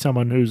 Maybe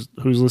someone who's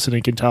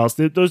listening can tell us.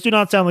 Those do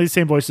not sound like the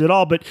same voices at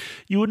all, but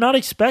you would not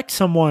expect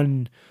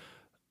someone...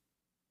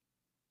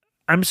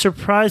 I'm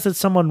surprised that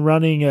someone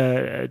running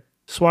a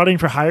swatting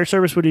for hire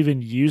service would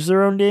even use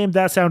their own name.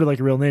 That sounded like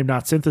a real name,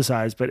 not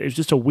synthesized, but it was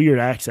just a weird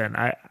accent.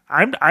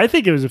 I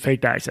think it was a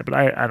faked accent, but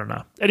I don't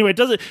know. Anyway,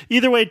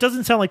 either way, it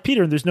doesn't sound like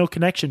Peter, and there's no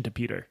connection to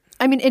Peter.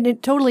 I mean,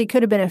 it totally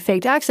could have been a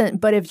faked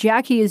accent, but if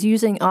Jackie is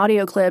using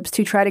audio clips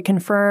to try to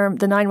confirm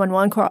the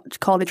 911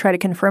 call to try to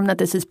confirm that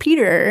this is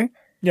Peter...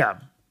 Yeah,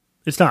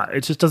 it's not.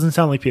 It just doesn't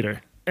sound like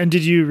Peter. And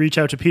did you reach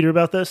out to Peter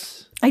about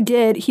this? I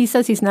did. He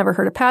says he's never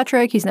heard of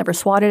Patrick, he's never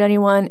swatted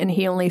anyone, and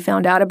he only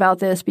found out about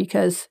this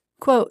because,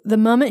 quote, the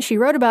moment she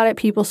wrote about it,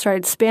 people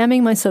started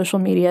spamming my social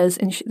medias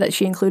that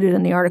she included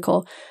in the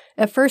article.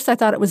 At first, I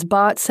thought it was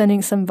bots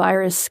sending some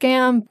virus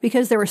scam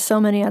because there were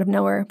so many out of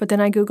nowhere. But then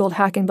I Googled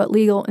hacking but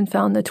legal and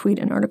found the tweet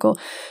and article.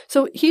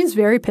 So he's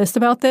very pissed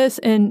about this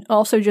and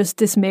also just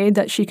dismayed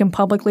that she can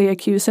publicly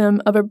accuse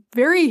him of a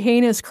very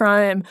heinous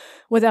crime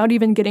without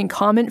even getting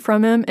comment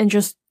from him and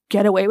just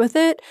get away with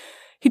it.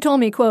 He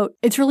told me, quote,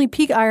 it's really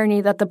peak irony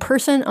that the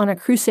person on a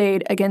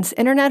crusade against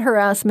internet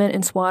harassment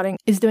and swatting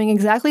is doing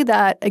exactly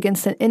that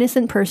against an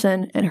innocent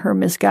person in her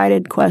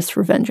misguided quest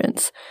for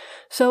vengeance.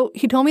 So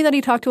he told me that he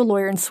talked to a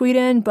lawyer in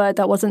Sweden, but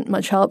that wasn't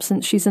much help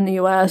since she's in the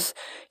U.S.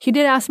 He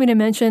did ask me to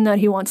mention that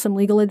he wants some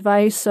legal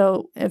advice.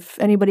 So if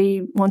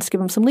anybody wants to give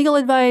him some legal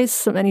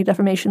advice, any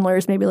defamation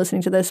lawyers may be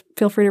listening to this,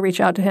 feel free to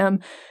reach out to him.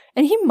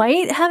 And he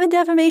might have a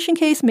defamation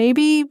case,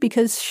 maybe,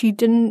 because she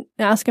didn't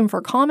ask him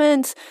for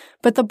comments.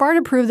 But the bar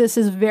to prove this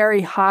is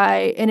very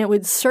high, and it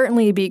would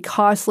certainly be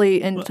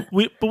costly. And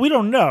but we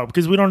don't know,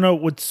 because we don't know,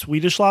 would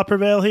Swedish law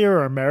prevail here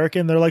or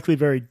American? They're likely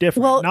very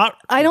different. Well,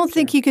 I don't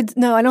think he could.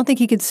 No, I don't think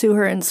he could sue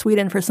her in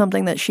Sweden for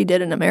something that she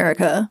did in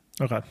America.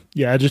 Okay.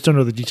 Yeah, I just don't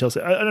know the details.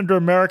 Under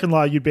American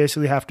law, you'd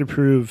basically have to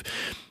prove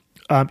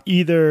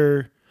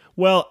either...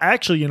 Well,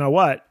 actually, you know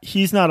what?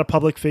 He's not a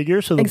public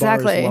figure, so the bar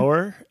is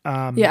lower.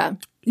 Yeah.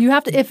 You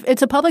have to, if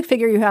it's a public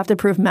figure, you have to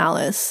prove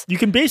malice. You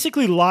can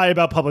basically lie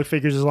about public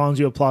figures as long as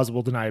you have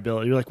plausible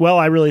deniability. You're like, well,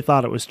 I really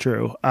thought it was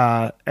true.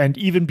 And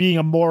even being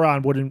a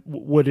moron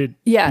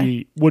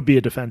would be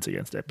a defense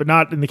against it, but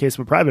not in the case of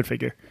a private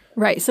figure.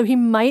 Right. So he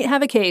might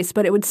have a case,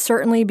 but it would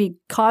certainly be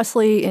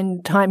costly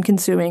and time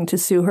consuming to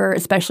sue her,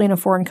 especially in a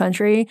foreign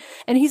country.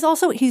 And he's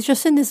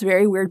just in this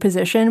very weird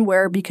position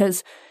where,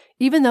 because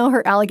even though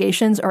her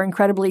allegations are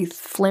incredibly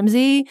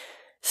flimsy,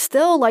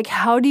 still, like,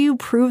 how do you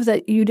prove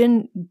that you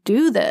didn't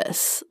do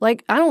this?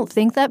 Like, I don't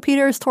think that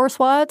Peter is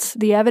TorSwats.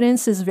 The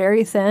evidence is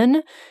very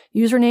thin.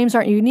 Usernames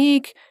aren't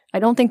unique. I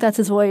don't think that's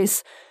his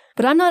voice.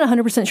 But I'm not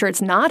 100% sure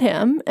it's not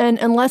him. And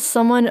unless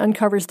someone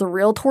uncovers the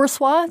real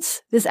TorSwats,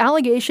 this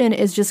allegation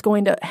is just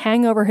going to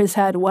hang over his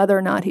head whether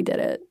or not he did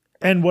it.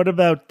 And what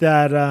about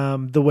that,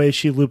 the way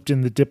she looped in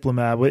the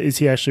diplomat? Is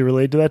he actually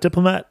related to that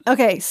diplomat?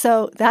 Okay,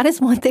 so that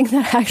is one thing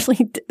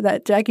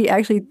that Jackie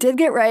actually did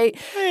get right.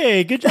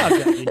 Hey, good job,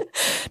 Jackie.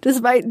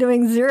 Despite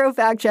doing zero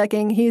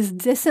fact-checking, he's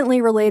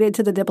distantly related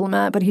to the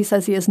diplomat, but he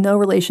says he has no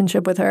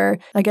relationship with her.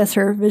 I guess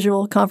her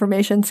visual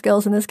confirmation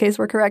skills in this case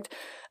were correct.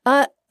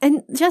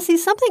 And Jesse,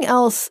 something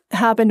else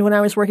happened when I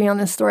was working on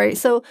this story.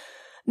 So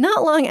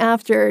not long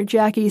after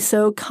Jackie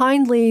so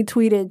kindly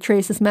tweeted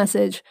Trace's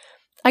message,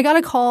 I got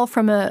a call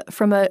from a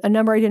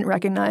number I didn't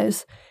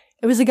recognize.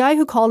 It was a guy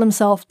who called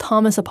himself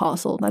Thomas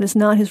Apostle. That is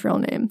not his real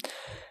name.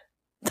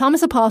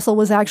 Thomas Apostle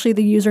was actually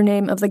the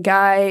username of the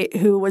guy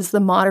who was the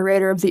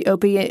moderator of the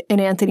Opie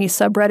and Anthony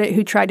subreddit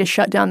who tried to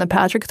shut down the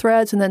Patrick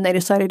threads, and then they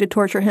decided to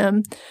torture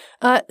him.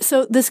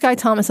 So this guy,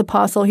 Thomas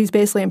Apostle, he's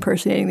basically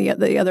impersonating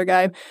the other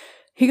guy.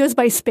 He goes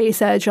by Space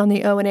Edge on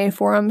the O&A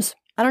forums.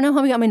 I don't know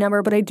how he got my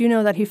number, but I do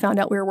know that he found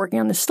out we were working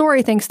on this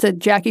story thanks to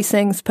Jackie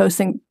Singh's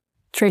posting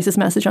Trace's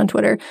message on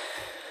Twitter.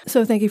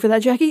 So thank you for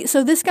that, Jackie.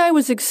 So this guy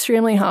was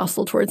extremely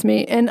hostile towards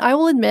me, and I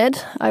will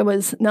admit I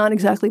was not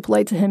exactly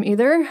polite to him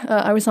either.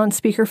 I was on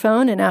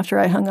speakerphone, and after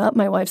I hung up,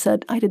 my wife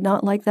said I did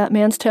not like that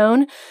man's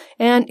tone,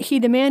 and he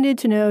demanded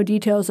to know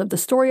details of the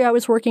story I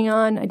was working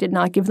on. I did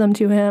not give them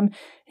to him.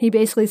 He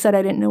basically said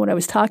I didn't know what I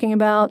was talking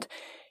about.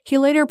 He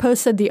later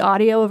posted the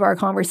audio of our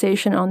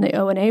conversation on the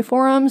O&A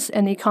forums,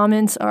 and the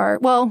comments are,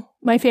 well,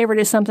 my favorite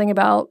is something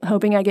about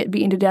hoping I get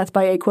beaten to death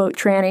by a, quote,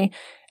 tranny.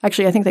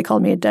 Actually, I think they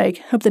called me a dyke.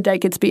 Hope the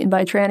dyke gets beaten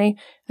by a tranny.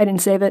 I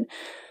didn't save it.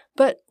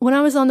 But when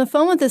I was on the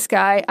phone with this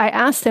guy, I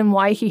asked him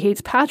why he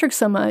hates Patrick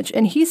so much,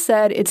 and he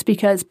said it's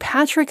because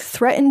Patrick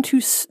threatened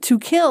to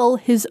kill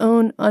his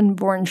own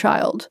unborn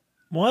child.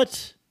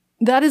 What?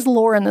 That is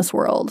lore in this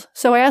world.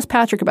 So I asked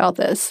Patrick about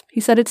this.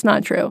 He said it's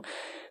not true.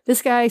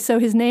 This guy, so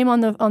his name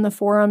on the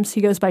forums,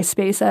 he goes by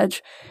Space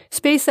Edge.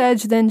 Space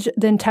Edge then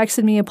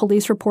texted me a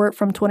police report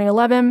from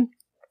 2011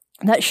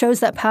 that shows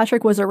that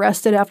Patrick was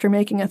arrested after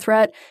making a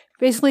threat.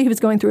 Basically, he was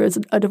going through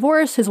a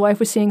divorce. His wife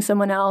was seeing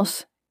someone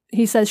else.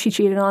 He says she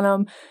cheated on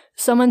him.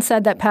 Someone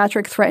said that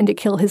Patrick threatened to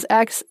kill his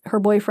ex, her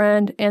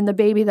boyfriend, and the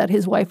baby that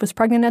his wife was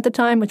pregnant at the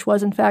time, which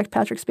was in fact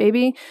Patrick's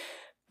baby.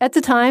 At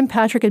the time,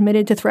 Patrick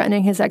admitted to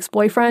threatening his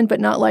ex-boyfriend,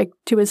 but not like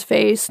to his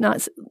face,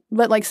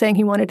 but like saying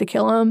he wanted to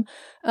kill him.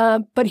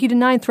 But he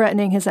denied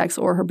threatening his ex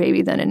or her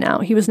baby then and now.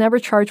 He was never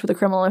charged with a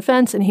criminal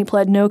offense, and he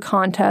pled no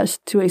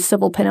contest to a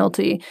civil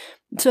penalty.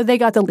 So they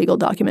got the legal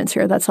documents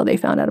here. That's how they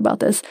found out about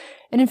this.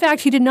 And in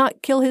fact, he did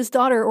not kill his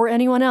daughter or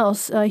anyone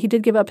else. He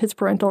did give up his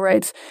parental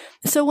rights.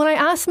 So when I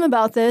asked him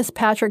about this,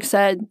 Patrick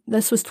said,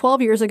 this was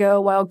 12 years ago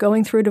while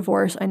going through a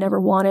divorce I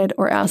never wanted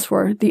or asked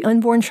for. The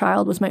unborn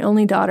child was my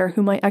only daughter,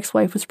 who my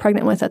ex-wife was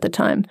pregnant with at the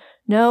time.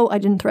 No, I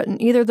didn't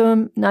threaten either of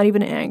them, not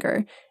even in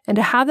anger. And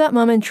to have that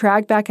moment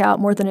dragged back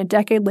out more than a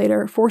decade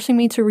later, forcing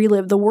me to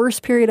relive the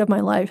worst period of my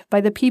life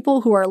by the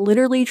people who are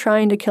literally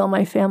trying to kill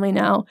my family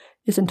now,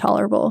 is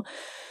intolerable.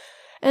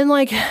 And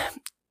like,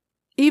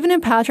 even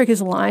if Patrick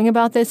is lying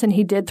about this and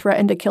he did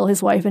threaten to kill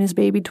his wife and his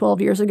baby 12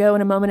 years ago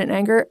in a moment in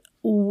anger,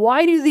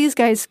 why do these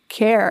guys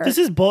care? This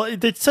is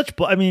it's such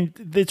I mean,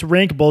 it's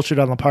rank bullshit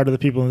on the part of the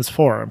people in this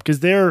forum, because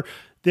they're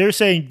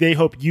saying they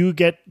hope you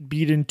get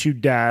beaten to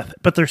death,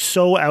 but they're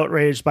so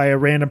outraged by a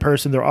random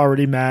person they're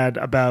already mad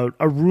about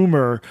a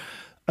rumor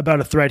about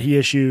a threat he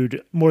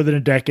issued more than a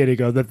decade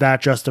ago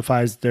that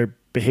justifies their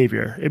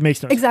behavior. It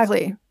makes no sense.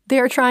 Exactly. They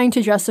are trying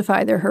to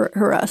justify their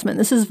harassment.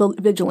 This is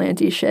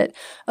vigilante shit.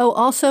 Oh,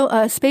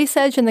 also, Space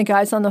Edge and the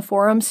guys on the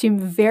forum seem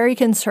very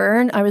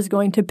concerned I was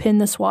going to pin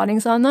the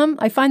swattings on them.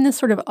 I find this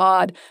sort of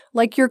odd.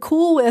 Like, you're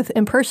cool with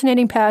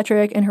impersonating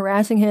Patrick and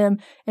harassing him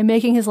and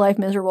making his life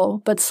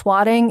miserable, but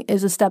swatting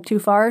is a step too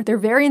far. They're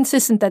very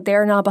insistent that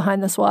they're not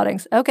behind the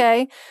swattings.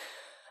 Okay.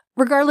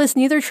 Regardless,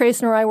 neither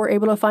Trace nor I were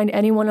able to find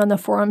anyone on the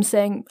forum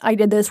saying, I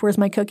did this, where's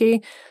my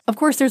cookie? Of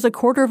course, there's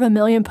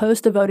 250,000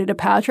 posts devoted to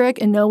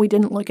Patrick, and no, we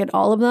didn't look at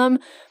all of them.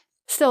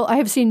 Still, I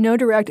have seen no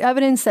direct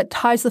evidence that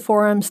ties the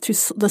forums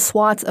to the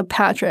swats of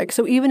Patrick.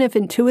 So even if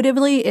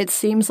intuitively it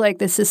seems like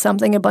this is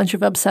something a bunch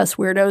of obsessed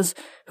weirdos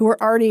who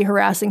are already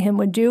harassing him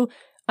would do,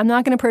 I'm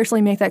not going to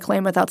personally make that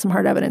claim without some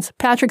hard evidence.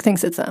 Patrick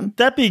thinks it's them.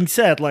 That being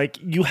said, like,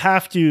 you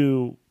have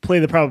to play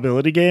the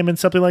probability game in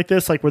something like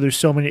this, like where there's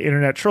so many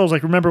internet trolls.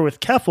 Like, remember with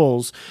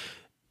Keffels,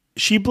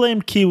 she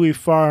blamed Kiwi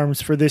Farms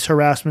for this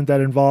harassment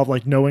that involved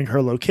like knowing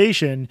her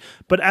location.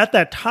 But at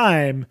that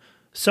time,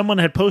 someone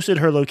had posted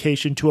her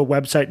location to a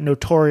website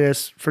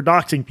notorious for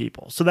doxing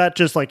people. So that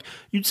just like,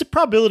 you'd say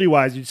probability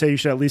wise, you'd say you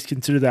should at least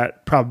consider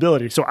that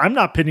probability. So I'm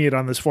not pinning it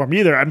on this forum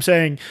either. I'm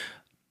saying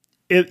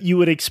you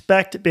would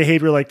expect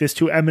behavior like this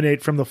to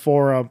emanate from the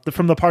forum,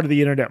 from the part of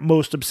the internet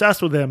most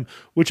obsessed with him,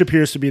 which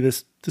appears to be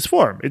this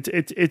forum.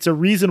 It's a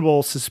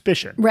reasonable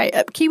suspicion. Right.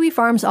 Kiwi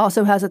Farms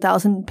also has a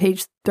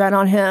 1,000-page thread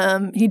on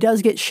him. He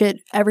does get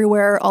shit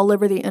everywhere, all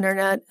over the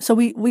internet. So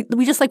we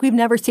just like, we've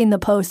never seen the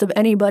post of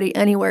anybody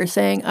anywhere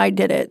saying, I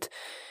did it.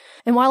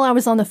 And while I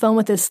was on the phone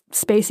with this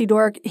spacey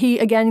dork, he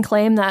again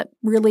claimed that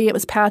really it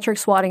was Patrick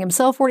swatting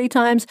himself 40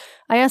 times.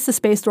 I asked the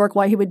space dork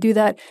why he would do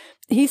that.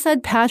 He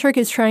said Patrick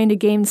is trying to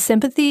gain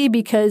sympathy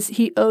because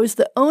he owes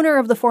the owner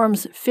of the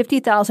forums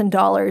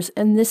 $50,000,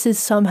 and this is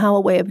somehow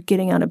a way of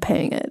getting out of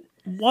paying it.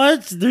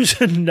 What?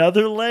 There's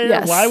another layer?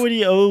 Yes. Why would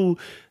he owe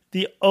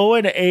the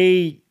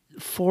O&A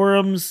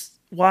forums?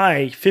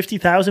 Why?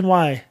 $50,000?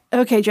 Why?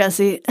 Okay,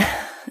 Jesse.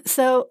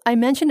 So I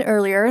mentioned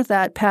earlier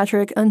that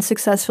Patrick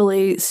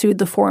unsuccessfully sued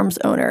the forum's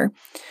owner.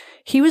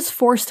 He was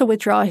forced to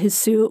withdraw his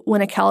suit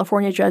when a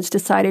California judge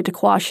decided to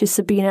quash his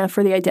subpoena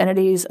for the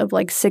identities of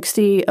like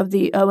 60 of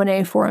the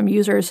O&A forum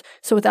users.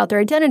 So without their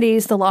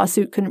identities, the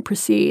lawsuit couldn't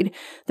proceed.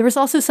 There was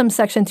also some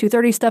Section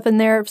 230 stuff in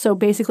there. So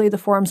basically the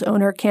forum's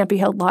owner can't be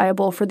held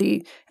liable for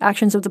the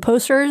actions of the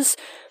posters.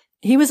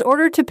 He was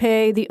ordered to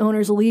pay the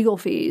owner's legal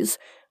fees,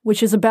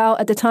 which is at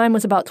the time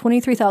was about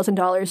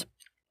 $23,000.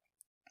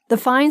 The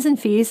fines and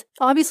fees,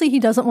 obviously he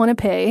doesn't want to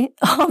pay,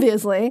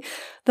 obviously.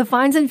 The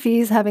fines and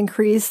fees have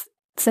increased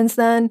since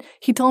then.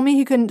 He told me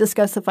he couldn't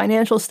discuss the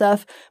financial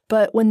stuff,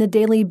 but when the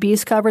Daily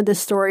Beast covered this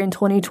story in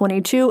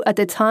 2022, at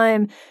the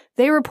time,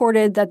 they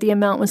reported that the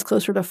amount was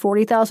closer to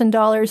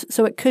 $40,000,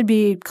 so it could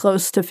be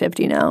close to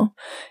 $50 now.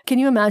 Can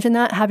you imagine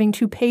that, having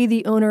to pay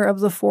the owner of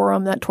the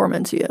forum that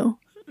torments you?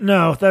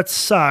 No, that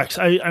sucks.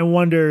 I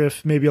wonder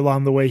if maybe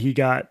along the way he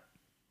got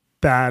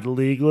bad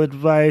legal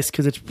advice,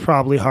 because it's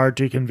probably hard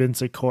to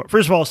convince a court.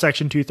 First of all,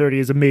 Section 230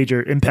 is a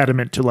major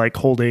impediment to like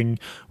holding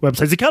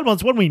websites accountable.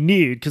 It's one we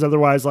need, because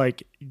otherwise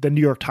like the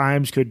New York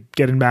Times could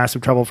get in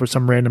massive trouble for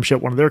some random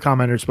shit one of their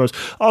commenters posts.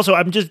 Also,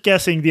 I'm just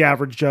guessing the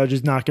average judge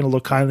is not going to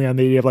look kindly on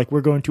the idea of like, we're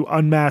going to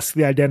unmask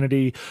the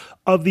identity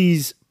of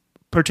these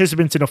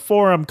participants in a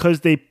forum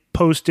because they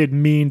posted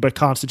mean but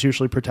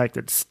constitutionally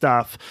protected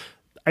stuff.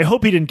 I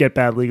hope he didn't get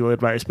bad legal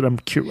advice, but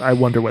I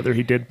wonder whether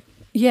he did.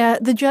 Yeah,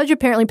 the judge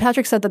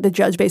Patrick said that the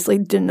judge basically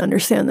didn't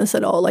understand this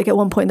at all. Like at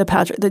one point,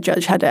 the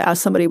judge had to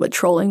ask somebody what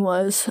trolling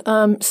was.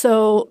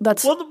 So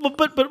that's but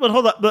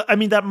hold on. But I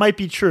mean, that might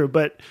be true.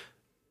 But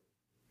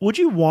would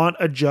you want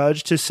a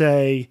judge to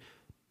say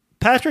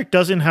Patrick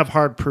doesn't have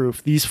hard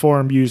proof these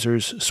forum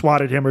users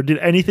swatted him or did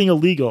anything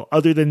illegal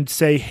other than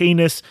say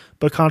heinous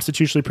but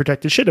constitutionally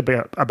protected shit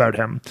about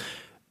him?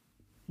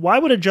 Why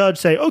would a judge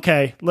say,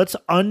 okay, let's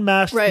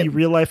unmask the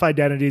real life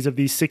identities of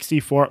these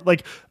 64?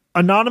 Like,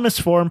 anonymous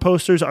forum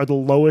posters are the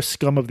lowest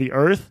scum of the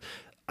earth.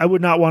 I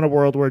would not want a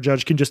world where a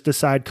judge can just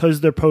decide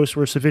because their posts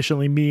were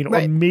sufficiently mean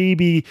or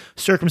maybe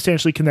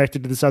circumstantially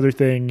connected to this other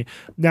thing.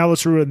 Now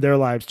let's ruin their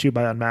lives too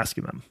by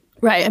unmasking them.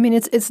 Right. I mean,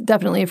 it's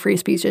definitely a free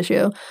speech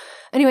issue.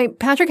 Anyway,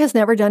 Patrick has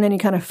never done any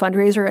kind of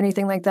fundraiser or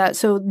anything like that.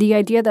 So the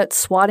idea that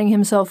swatting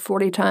himself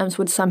 40 times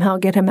would somehow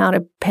get him out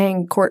of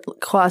paying court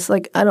costs,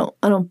 like I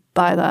don't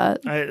buy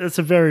that.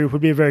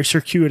 Would be a very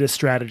circuitous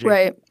strategy.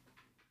 Right.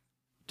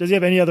 Does he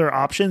have any other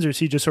options, or is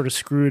he just sort of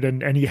screwed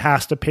and he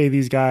has to pay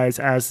these guys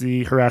as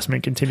the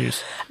harassment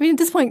continues? I mean, at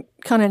this point,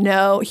 kind of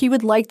no. He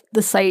would like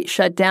the site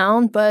shut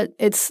down, but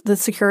the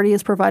security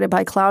is provided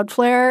by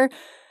Cloudflare.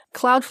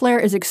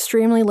 Cloudflare is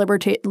extremely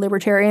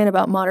libertarian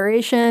about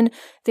moderation.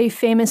 They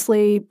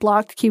famously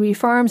blocked Kiwi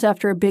Farms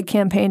after a big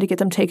campaign to get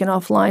them taken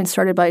offline,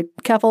 started by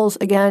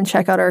Keffels. Again,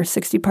 check out our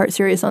 60-part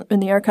series in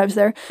the archives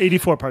there.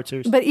 84-part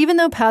series. But even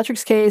though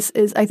Patrick's case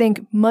is, I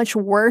think, much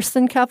worse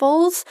than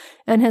Keffels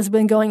and has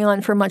been going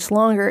on for much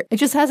longer, it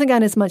just hasn't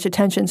gotten as much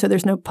attention, so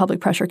there's no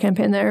public pressure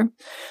campaign there.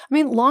 I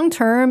mean, long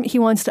term, he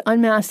wants to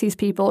unmask these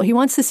people. He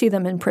wants to see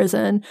them in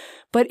prison,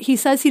 but he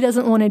says he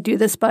doesn't want to do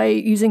this by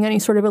using any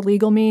sort of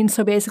illegal means,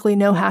 so basically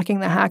no hacking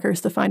the hackers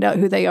to find out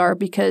who they are,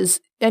 because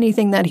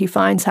anything that he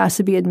finds has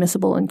to be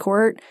admissible in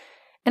court.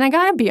 And I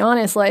gotta be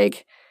honest,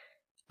 like,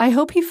 I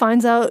hope he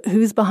finds out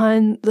who's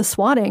behind the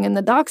swatting and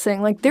the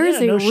doxing. Like, there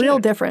is a real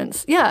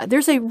difference. Yeah,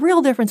 there's a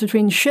real difference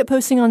between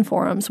shitposting on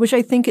forums, which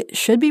I think it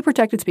should be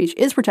protected speech,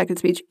 is protected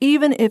speech,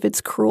 even if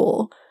it's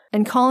cruel,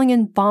 and calling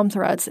in bomb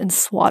threats and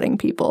swatting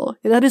people.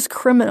 That is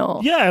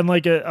criminal. Yeah, and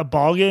like a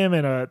ball game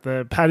and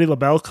the Patti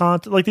LaBelle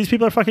contest. Like, these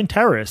people are fucking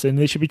terrorists, and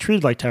they should be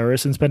treated like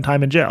terrorists and spend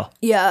time in jail.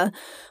 Yeah,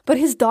 but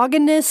his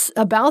doggedness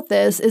about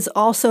this is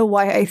also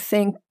why I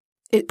think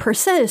it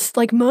persists.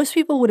 Like, most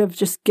people would have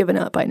just given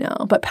up by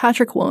now, but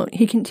Patrick won't.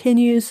 He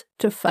continues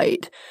to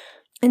fight.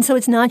 And so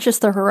it's not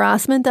just the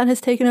harassment that has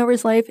taken over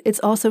his life, it's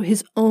also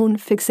his own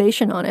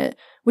fixation on it,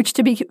 which,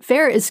 to be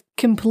fair, is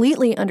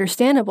completely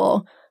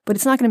understandable, but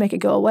it's not going to make it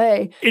go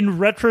away. In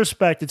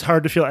retrospect, it's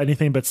hard to feel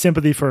anything but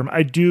sympathy for him.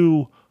 I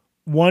do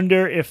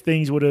wonder if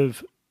things would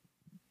have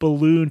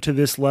ballooned to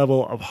this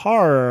level of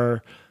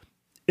horror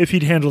if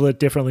he'd handled it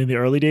differently in the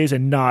early days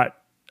and not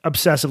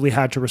obsessively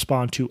had to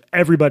respond to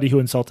everybody who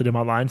insulted him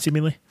online,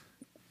 seemingly.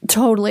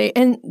 Totally.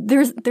 And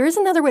there is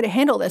another way to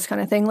handle this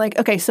kind of thing. Like,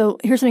 okay, so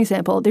here's an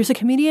example. There's a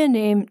comedian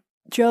named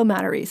Joe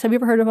Matarese. Have you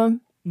ever heard of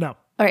him? No.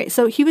 All right.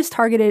 So he was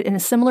targeted in a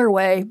similar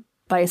way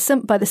by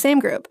the same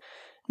group.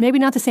 Maybe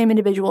not the same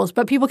individuals,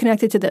 but people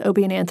connected to the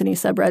Opie and Anthony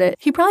subreddit.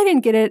 He probably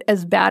didn't get it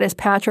as bad as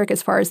Patrick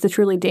as far as the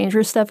truly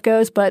dangerous stuff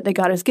goes, but they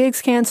got his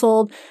gigs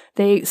canceled.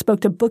 They spoke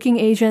to booking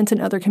agents and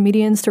other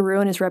comedians to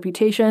ruin his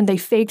reputation. They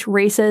faked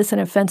racist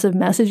and offensive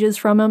messages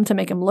from him to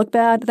make him look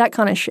bad, that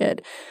kind of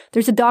shit.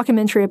 There's a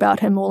documentary about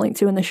him we'll link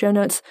to in the show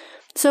notes.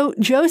 So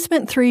Joe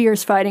spent 3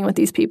 years fighting with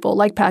these people.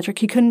 Like Patrick,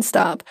 he couldn't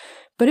stop.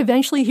 But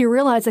eventually he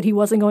realized that he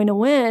wasn't going to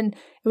win.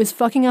 It was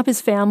fucking up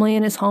his family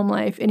and his home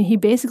life, and he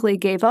basically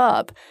gave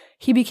up.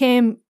 He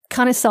became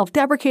kind of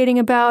self-deprecating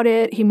about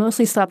it. He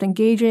mostly stopped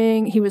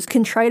engaging. He was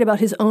contrite about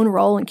his own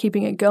role in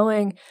keeping it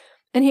going.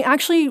 And he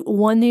actually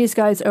won these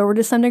guys over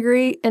to some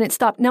degree, and it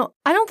stopped. Now,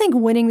 I don't think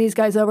winning these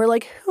guys over,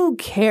 like, who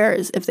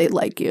cares if they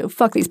like you?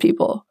 Fuck these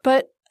people.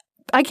 But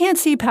I can't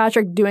see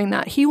Patrick doing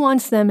that. He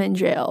wants them in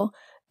jail.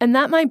 And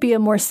that might be a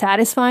more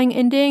satisfying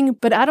ending,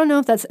 but I don't know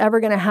if that's ever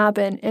going to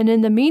happen. And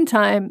in the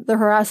meantime, the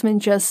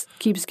harassment just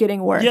keeps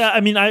getting worse. Yeah, I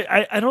mean,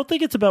 I don't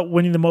think it's about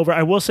winning them over.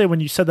 I will say, when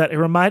you said that, it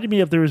reminded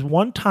me of, there was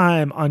one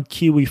time on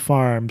Kiwi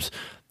Farms,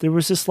 there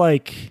was this,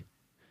 like,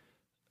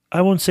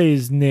 I won't say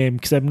his name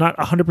because I'm not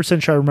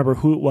 100% sure I remember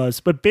who it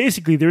was, but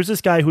basically there's this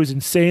guy who was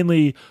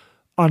insanely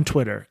on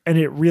Twitter, and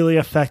it really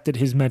affected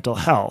his mental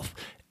health.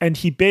 and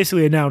he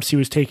basically announced he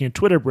was taking a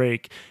Twitter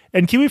break.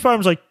 And Kiwi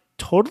Farms like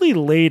totally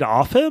laid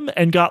off him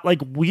and got like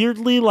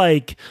weirdly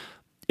like,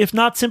 if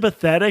not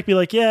sympathetic, be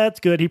like, yeah, it's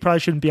good. He probably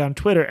shouldn't be on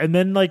Twitter. And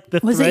then like the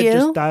thread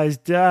just dies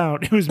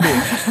down. It was me.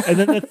 And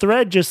then the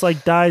thread just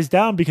like dies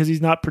down because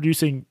he's not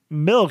producing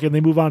milk, and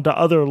they move on to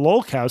other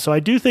lol cows. So I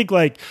do think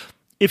like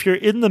if you're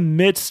in the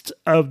midst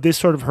of this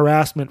sort of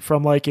harassment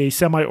from like a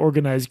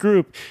semi-organized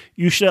group,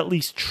 you should at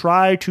least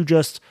try to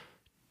just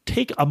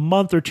take a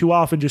month or two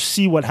off and just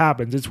see what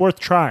happens. It's worth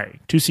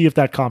trying to see if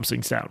that calms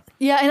things down.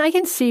 Yeah, and I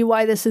can see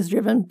why this has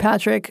driven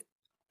Patrick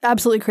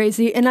absolutely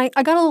crazy. And I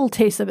got a little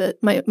taste of it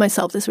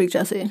myself this week,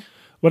 Jesse.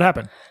 What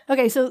happened?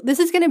 Okay, so this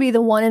is going to be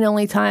the one and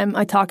only time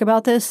I talk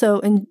about this, so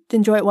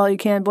enjoy it while you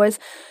can, boys.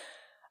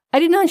 I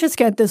did not just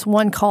get this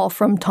one call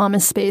from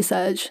Thomas Space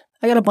Edge.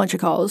 I got a bunch of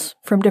calls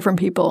from different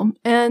people,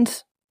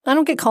 and I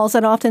don't get calls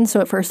that often,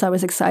 so at first I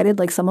was excited,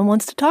 like someone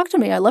wants to talk to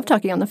me. I love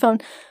talking on the phone.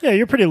 Yeah,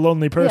 you're a pretty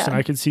lonely person. Yeah.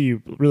 I can see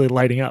you really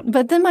lighting up.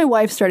 But then my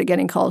wife started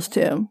getting calls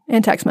too,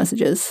 and text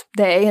messages.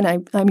 They,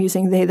 and I'm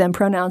using they, them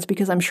pronouns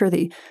because I'm sure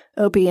the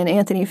Opie and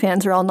Anthony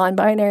fans are all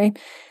non-binary.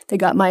 They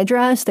got my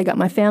address, they got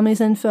my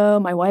family's info,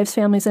 my wife's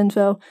family's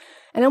info.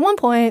 And at one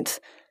point,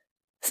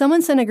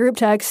 someone sent a group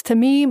text to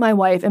me, my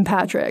wife, and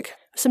Patrick.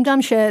 Some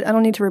dumb shit. I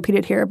don't need to repeat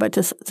it here, but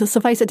to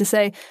suffice it to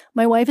say,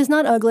 my wife is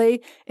not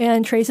ugly,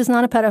 and Trace is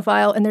not a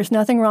pedophile, and there's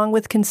nothing wrong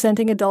with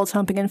consenting adults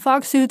humping in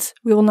fox suits.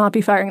 We will not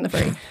be firing the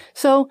free.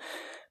 So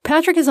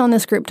Patrick is on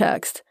this group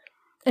text,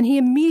 and he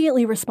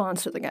immediately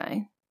responds to the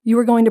guy. You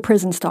are going to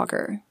prison,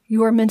 stalker.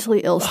 You are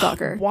mentally ill,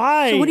 stalker.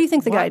 Why? So what do you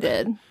think the guy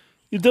did?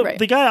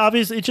 The guy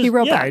obviously,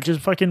 it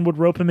just fucking would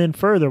rope him in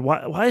further.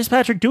 Why is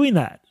Patrick doing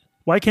that?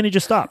 Why can't he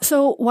just stop?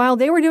 So while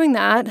they were doing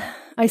that,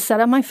 I set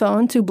up my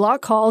phone to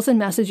block calls and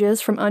messages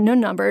from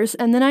unknown numbers,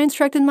 and then I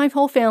instructed my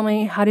whole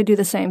family how to do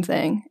the same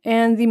thing.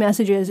 And the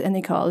messages and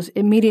the calls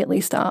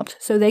immediately stopped,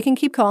 so they can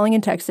keep calling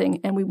and texting,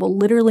 and we will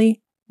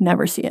literally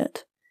never see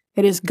it.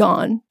 It is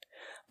gone.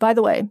 By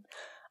the way,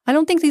 I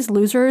don't think these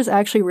losers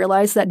actually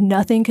realize that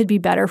nothing could be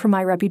better for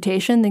my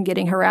reputation than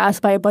getting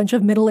harassed by a bunch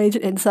of middle-aged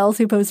incels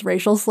who post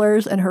racial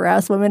slurs and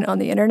harass women on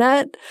the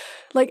internet.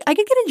 Like, I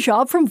could get a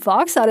job from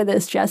Vox out of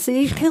this,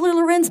 Jesse. Taylor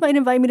Lorenz might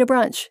invite me to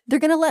brunch. They're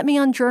going to let me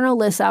on journal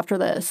lists after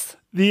this.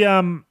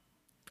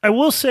 I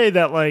will say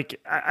that, like,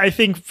 I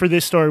think for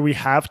this story, we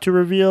have to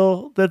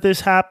reveal that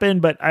this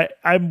happened, but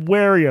I'm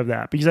wary of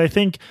that because I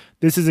think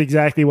this is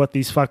exactly what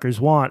these fuckers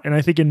want. And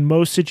I think in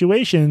most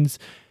situations,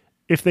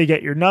 if they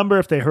get your number,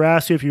 if they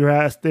harass you,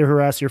 they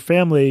harass your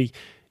family,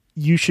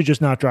 you should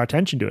just not draw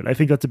attention to it. I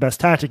think that's the best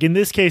tactic. In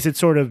this case, it's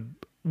sort of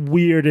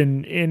weird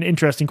and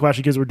interesting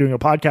question because we're doing a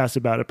podcast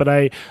about it, but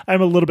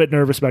I'm a little bit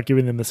nervous about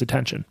giving them this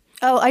attention.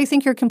 Oh, I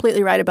think you're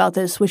completely right about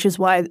this, which is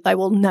why I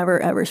will never,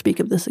 ever speak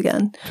of this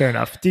again. Fair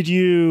enough. Have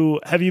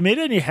you made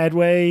any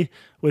headway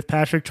with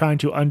Patrick trying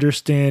to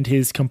understand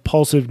his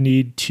compulsive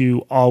need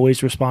to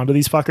always respond to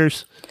these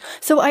fuckers?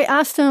 So I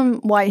asked him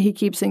why he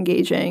keeps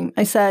engaging.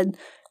 I said,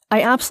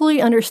 I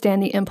absolutely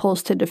understand the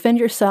impulse to defend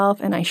yourself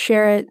and I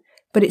share it,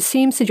 but it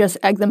seems to just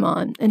egg them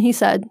on. And he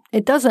said,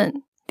 it doesn't.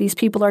 These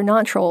people are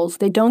not trolls.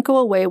 They don't go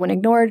away when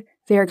ignored.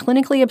 They are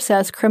clinically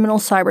obsessed criminal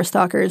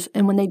cyberstalkers,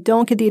 and when they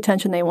don't get the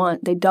attention they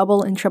want, they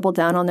double and triple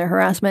down on their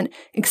harassment,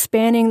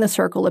 expanding the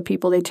circle of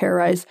people they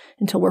terrorize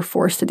until we're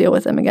forced to deal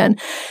with them again.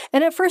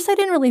 And at first I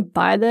didn't really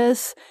buy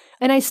this,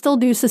 and I still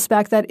do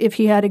suspect that if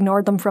he had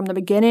ignored them from the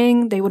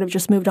beginning, they would have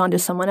just moved on to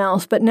someone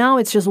else. But now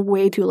it's just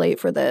way too late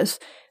for this.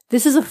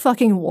 This is a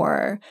fucking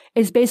war.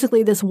 It's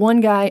basically this one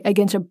guy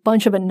against a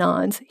bunch of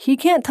anons. He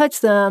can't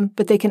touch them,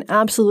 but they can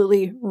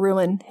absolutely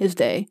ruin his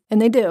day.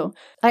 And they do.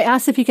 I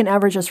asked if he can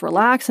ever just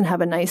relax and have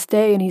a nice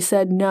day, and he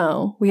said,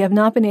 no, we have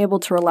not been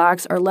able to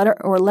relax or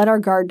let our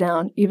guard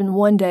down even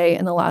one day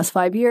in the last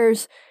 5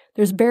 years.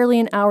 There's barely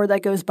an hour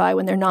that goes by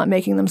when they're not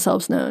making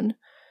themselves known.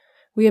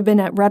 We have been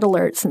at red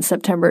alert since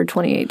September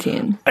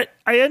 2018.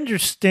 I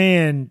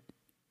understand.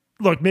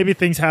 Look, maybe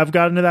things have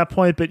gotten to that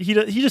point, but he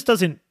just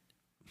doesn't.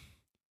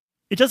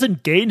 It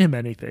doesn't gain him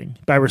anything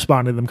by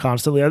responding to them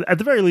constantly. At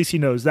the very least, he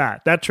knows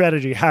that. That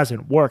strategy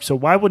hasn't worked. So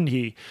why wouldn't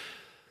he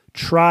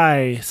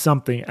try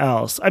something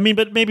else? I mean,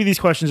 but maybe these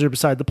questions are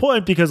beside the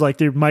point because, like,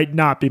 there might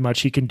not be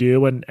much he can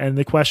do. And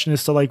the question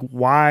is to, like,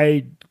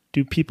 why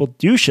do people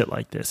do shit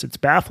like this? It's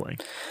baffling.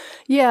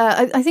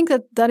 Yeah, I think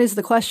that is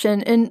the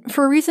question. And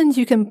for reasons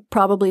you can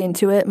probably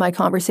intuit, my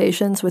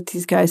conversations with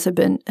these guys have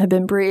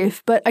been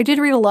brief. But I did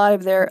read a lot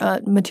of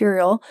their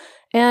material.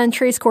 And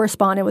Trace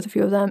corresponded with a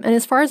few of them. And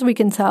as far as we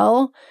can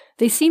tell,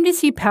 they seem to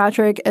see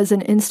Patrick as an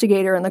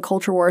instigator in the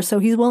culture war, so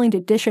he's willing to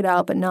dish it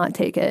out but not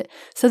take it.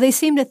 So they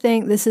seem to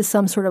think this is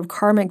some sort of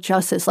karmic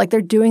justice, like they're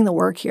doing the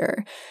work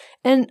here.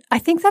 And I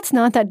think that's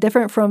not that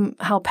different from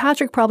how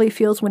Patrick probably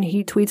feels when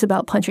he tweets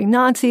about punching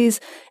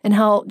Nazis and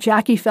how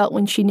Jackie felt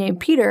when she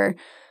named Peter.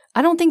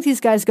 I don't think these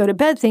guys go to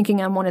bed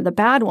thinking I'm one of the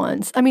bad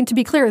ones. I mean, to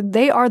be clear,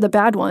 they are the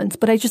bad ones,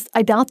 but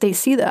I doubt they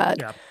see that.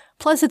 Yeah.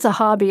 Plus, it's a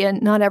hobby, and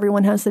not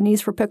everyone has the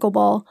knees for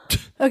pickleball.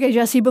 Okay,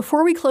 Jesse,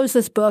 before we close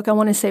this book, I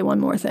want to say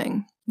one more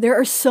thing. There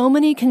are so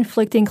many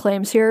conflicting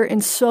claims here,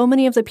 and so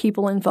many of the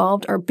people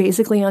involved are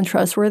basically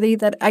untrustworthy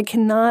that I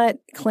cannot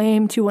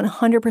claim to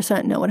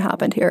 100% know what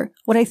happened here.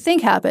 What I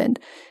think happened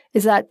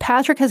is that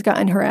Patrick has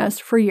gotten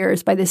harassed for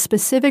years by this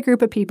specific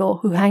group of people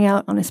who hang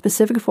out on a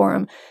specific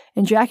forum,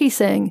 and Jackie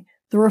Singh,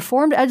 the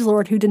reformed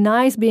edgelord who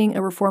denies being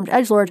a reformed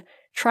edgelord,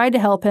 tried to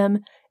help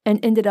him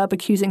and ended up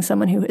accusing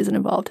someone who isn't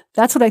involved.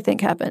 That's what I think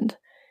happened.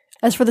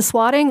 As for the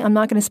swatting, I'm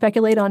not going to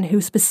speculate on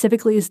who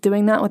specifically is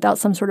doing that without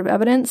some sort of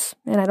evidence,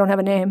 and I don't have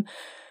a name.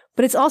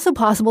 But it's also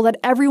possible that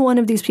every one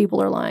of these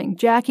people are lying.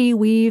 Jackie,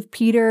 Weave,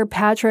 Peter,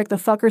 Patrick, the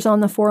fuckers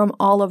on the forum,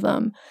 all of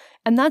them.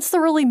 And that's the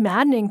really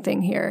maddening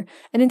thing here.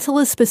 And until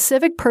a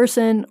specific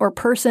person or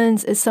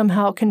persons is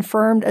somehow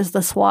confirmed as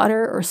the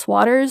swatter or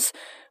swatters,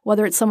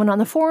 whether it's someone on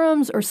the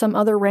forums or some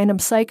other random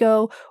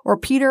psycho or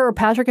Peter or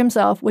Patrick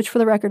himself, which for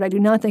the record, I do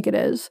not think it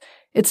is,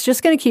 it's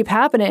just going to keep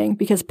happening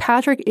because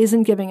Patrick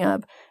isn't giving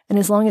up. And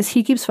as long as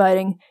he keeps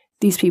fighting,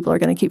 these people are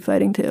going to keep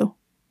fighting too.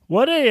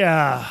 What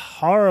a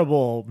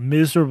horrible,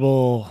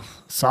 miserable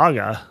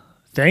saga.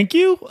 Thank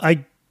you,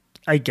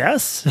 I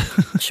guess.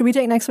 Should we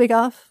take next week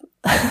off?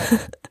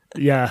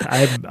 Yeah,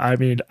 I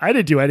mean, I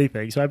didn't do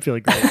anything, so I'm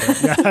feeling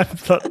great. Yeah,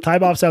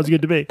 time off sounds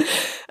good to me.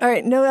 All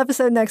right, no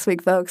episode next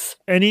week, folks.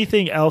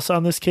 Anything else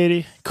on this,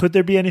 Katie? Could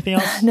there be anything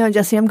else? No,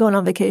 Jesse, I'm going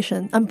on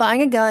vacation. I'm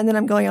buying a gun, then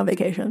I'm going on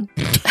vacation.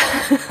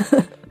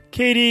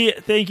 Katie,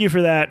 thank you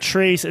for that.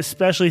 Trace,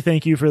 especially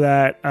thank you for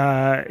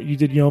that. You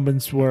did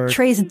yeoman's work.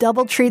 Trace,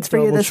 double treats for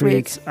you this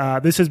week.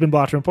 This has been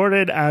Blocked and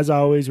Reported. As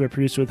always, we're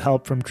produced with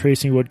help from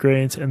Tracing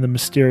Woodgrains and the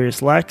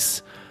mysterious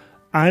Lex.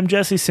 I'm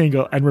Jesse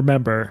Singal, and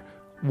remember,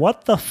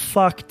 what the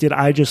fuck did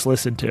I just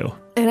listen to?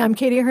 And I'm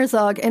Katie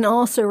Herzog, and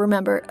also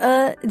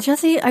remember,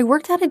 Jesse, I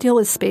worked out a deal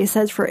with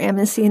SpaceEdge for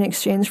amnesty in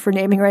exchange for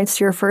naming rights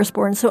to your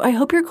firstborn, so I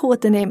hope you're cool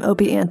with the name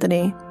Opie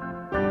Anthony.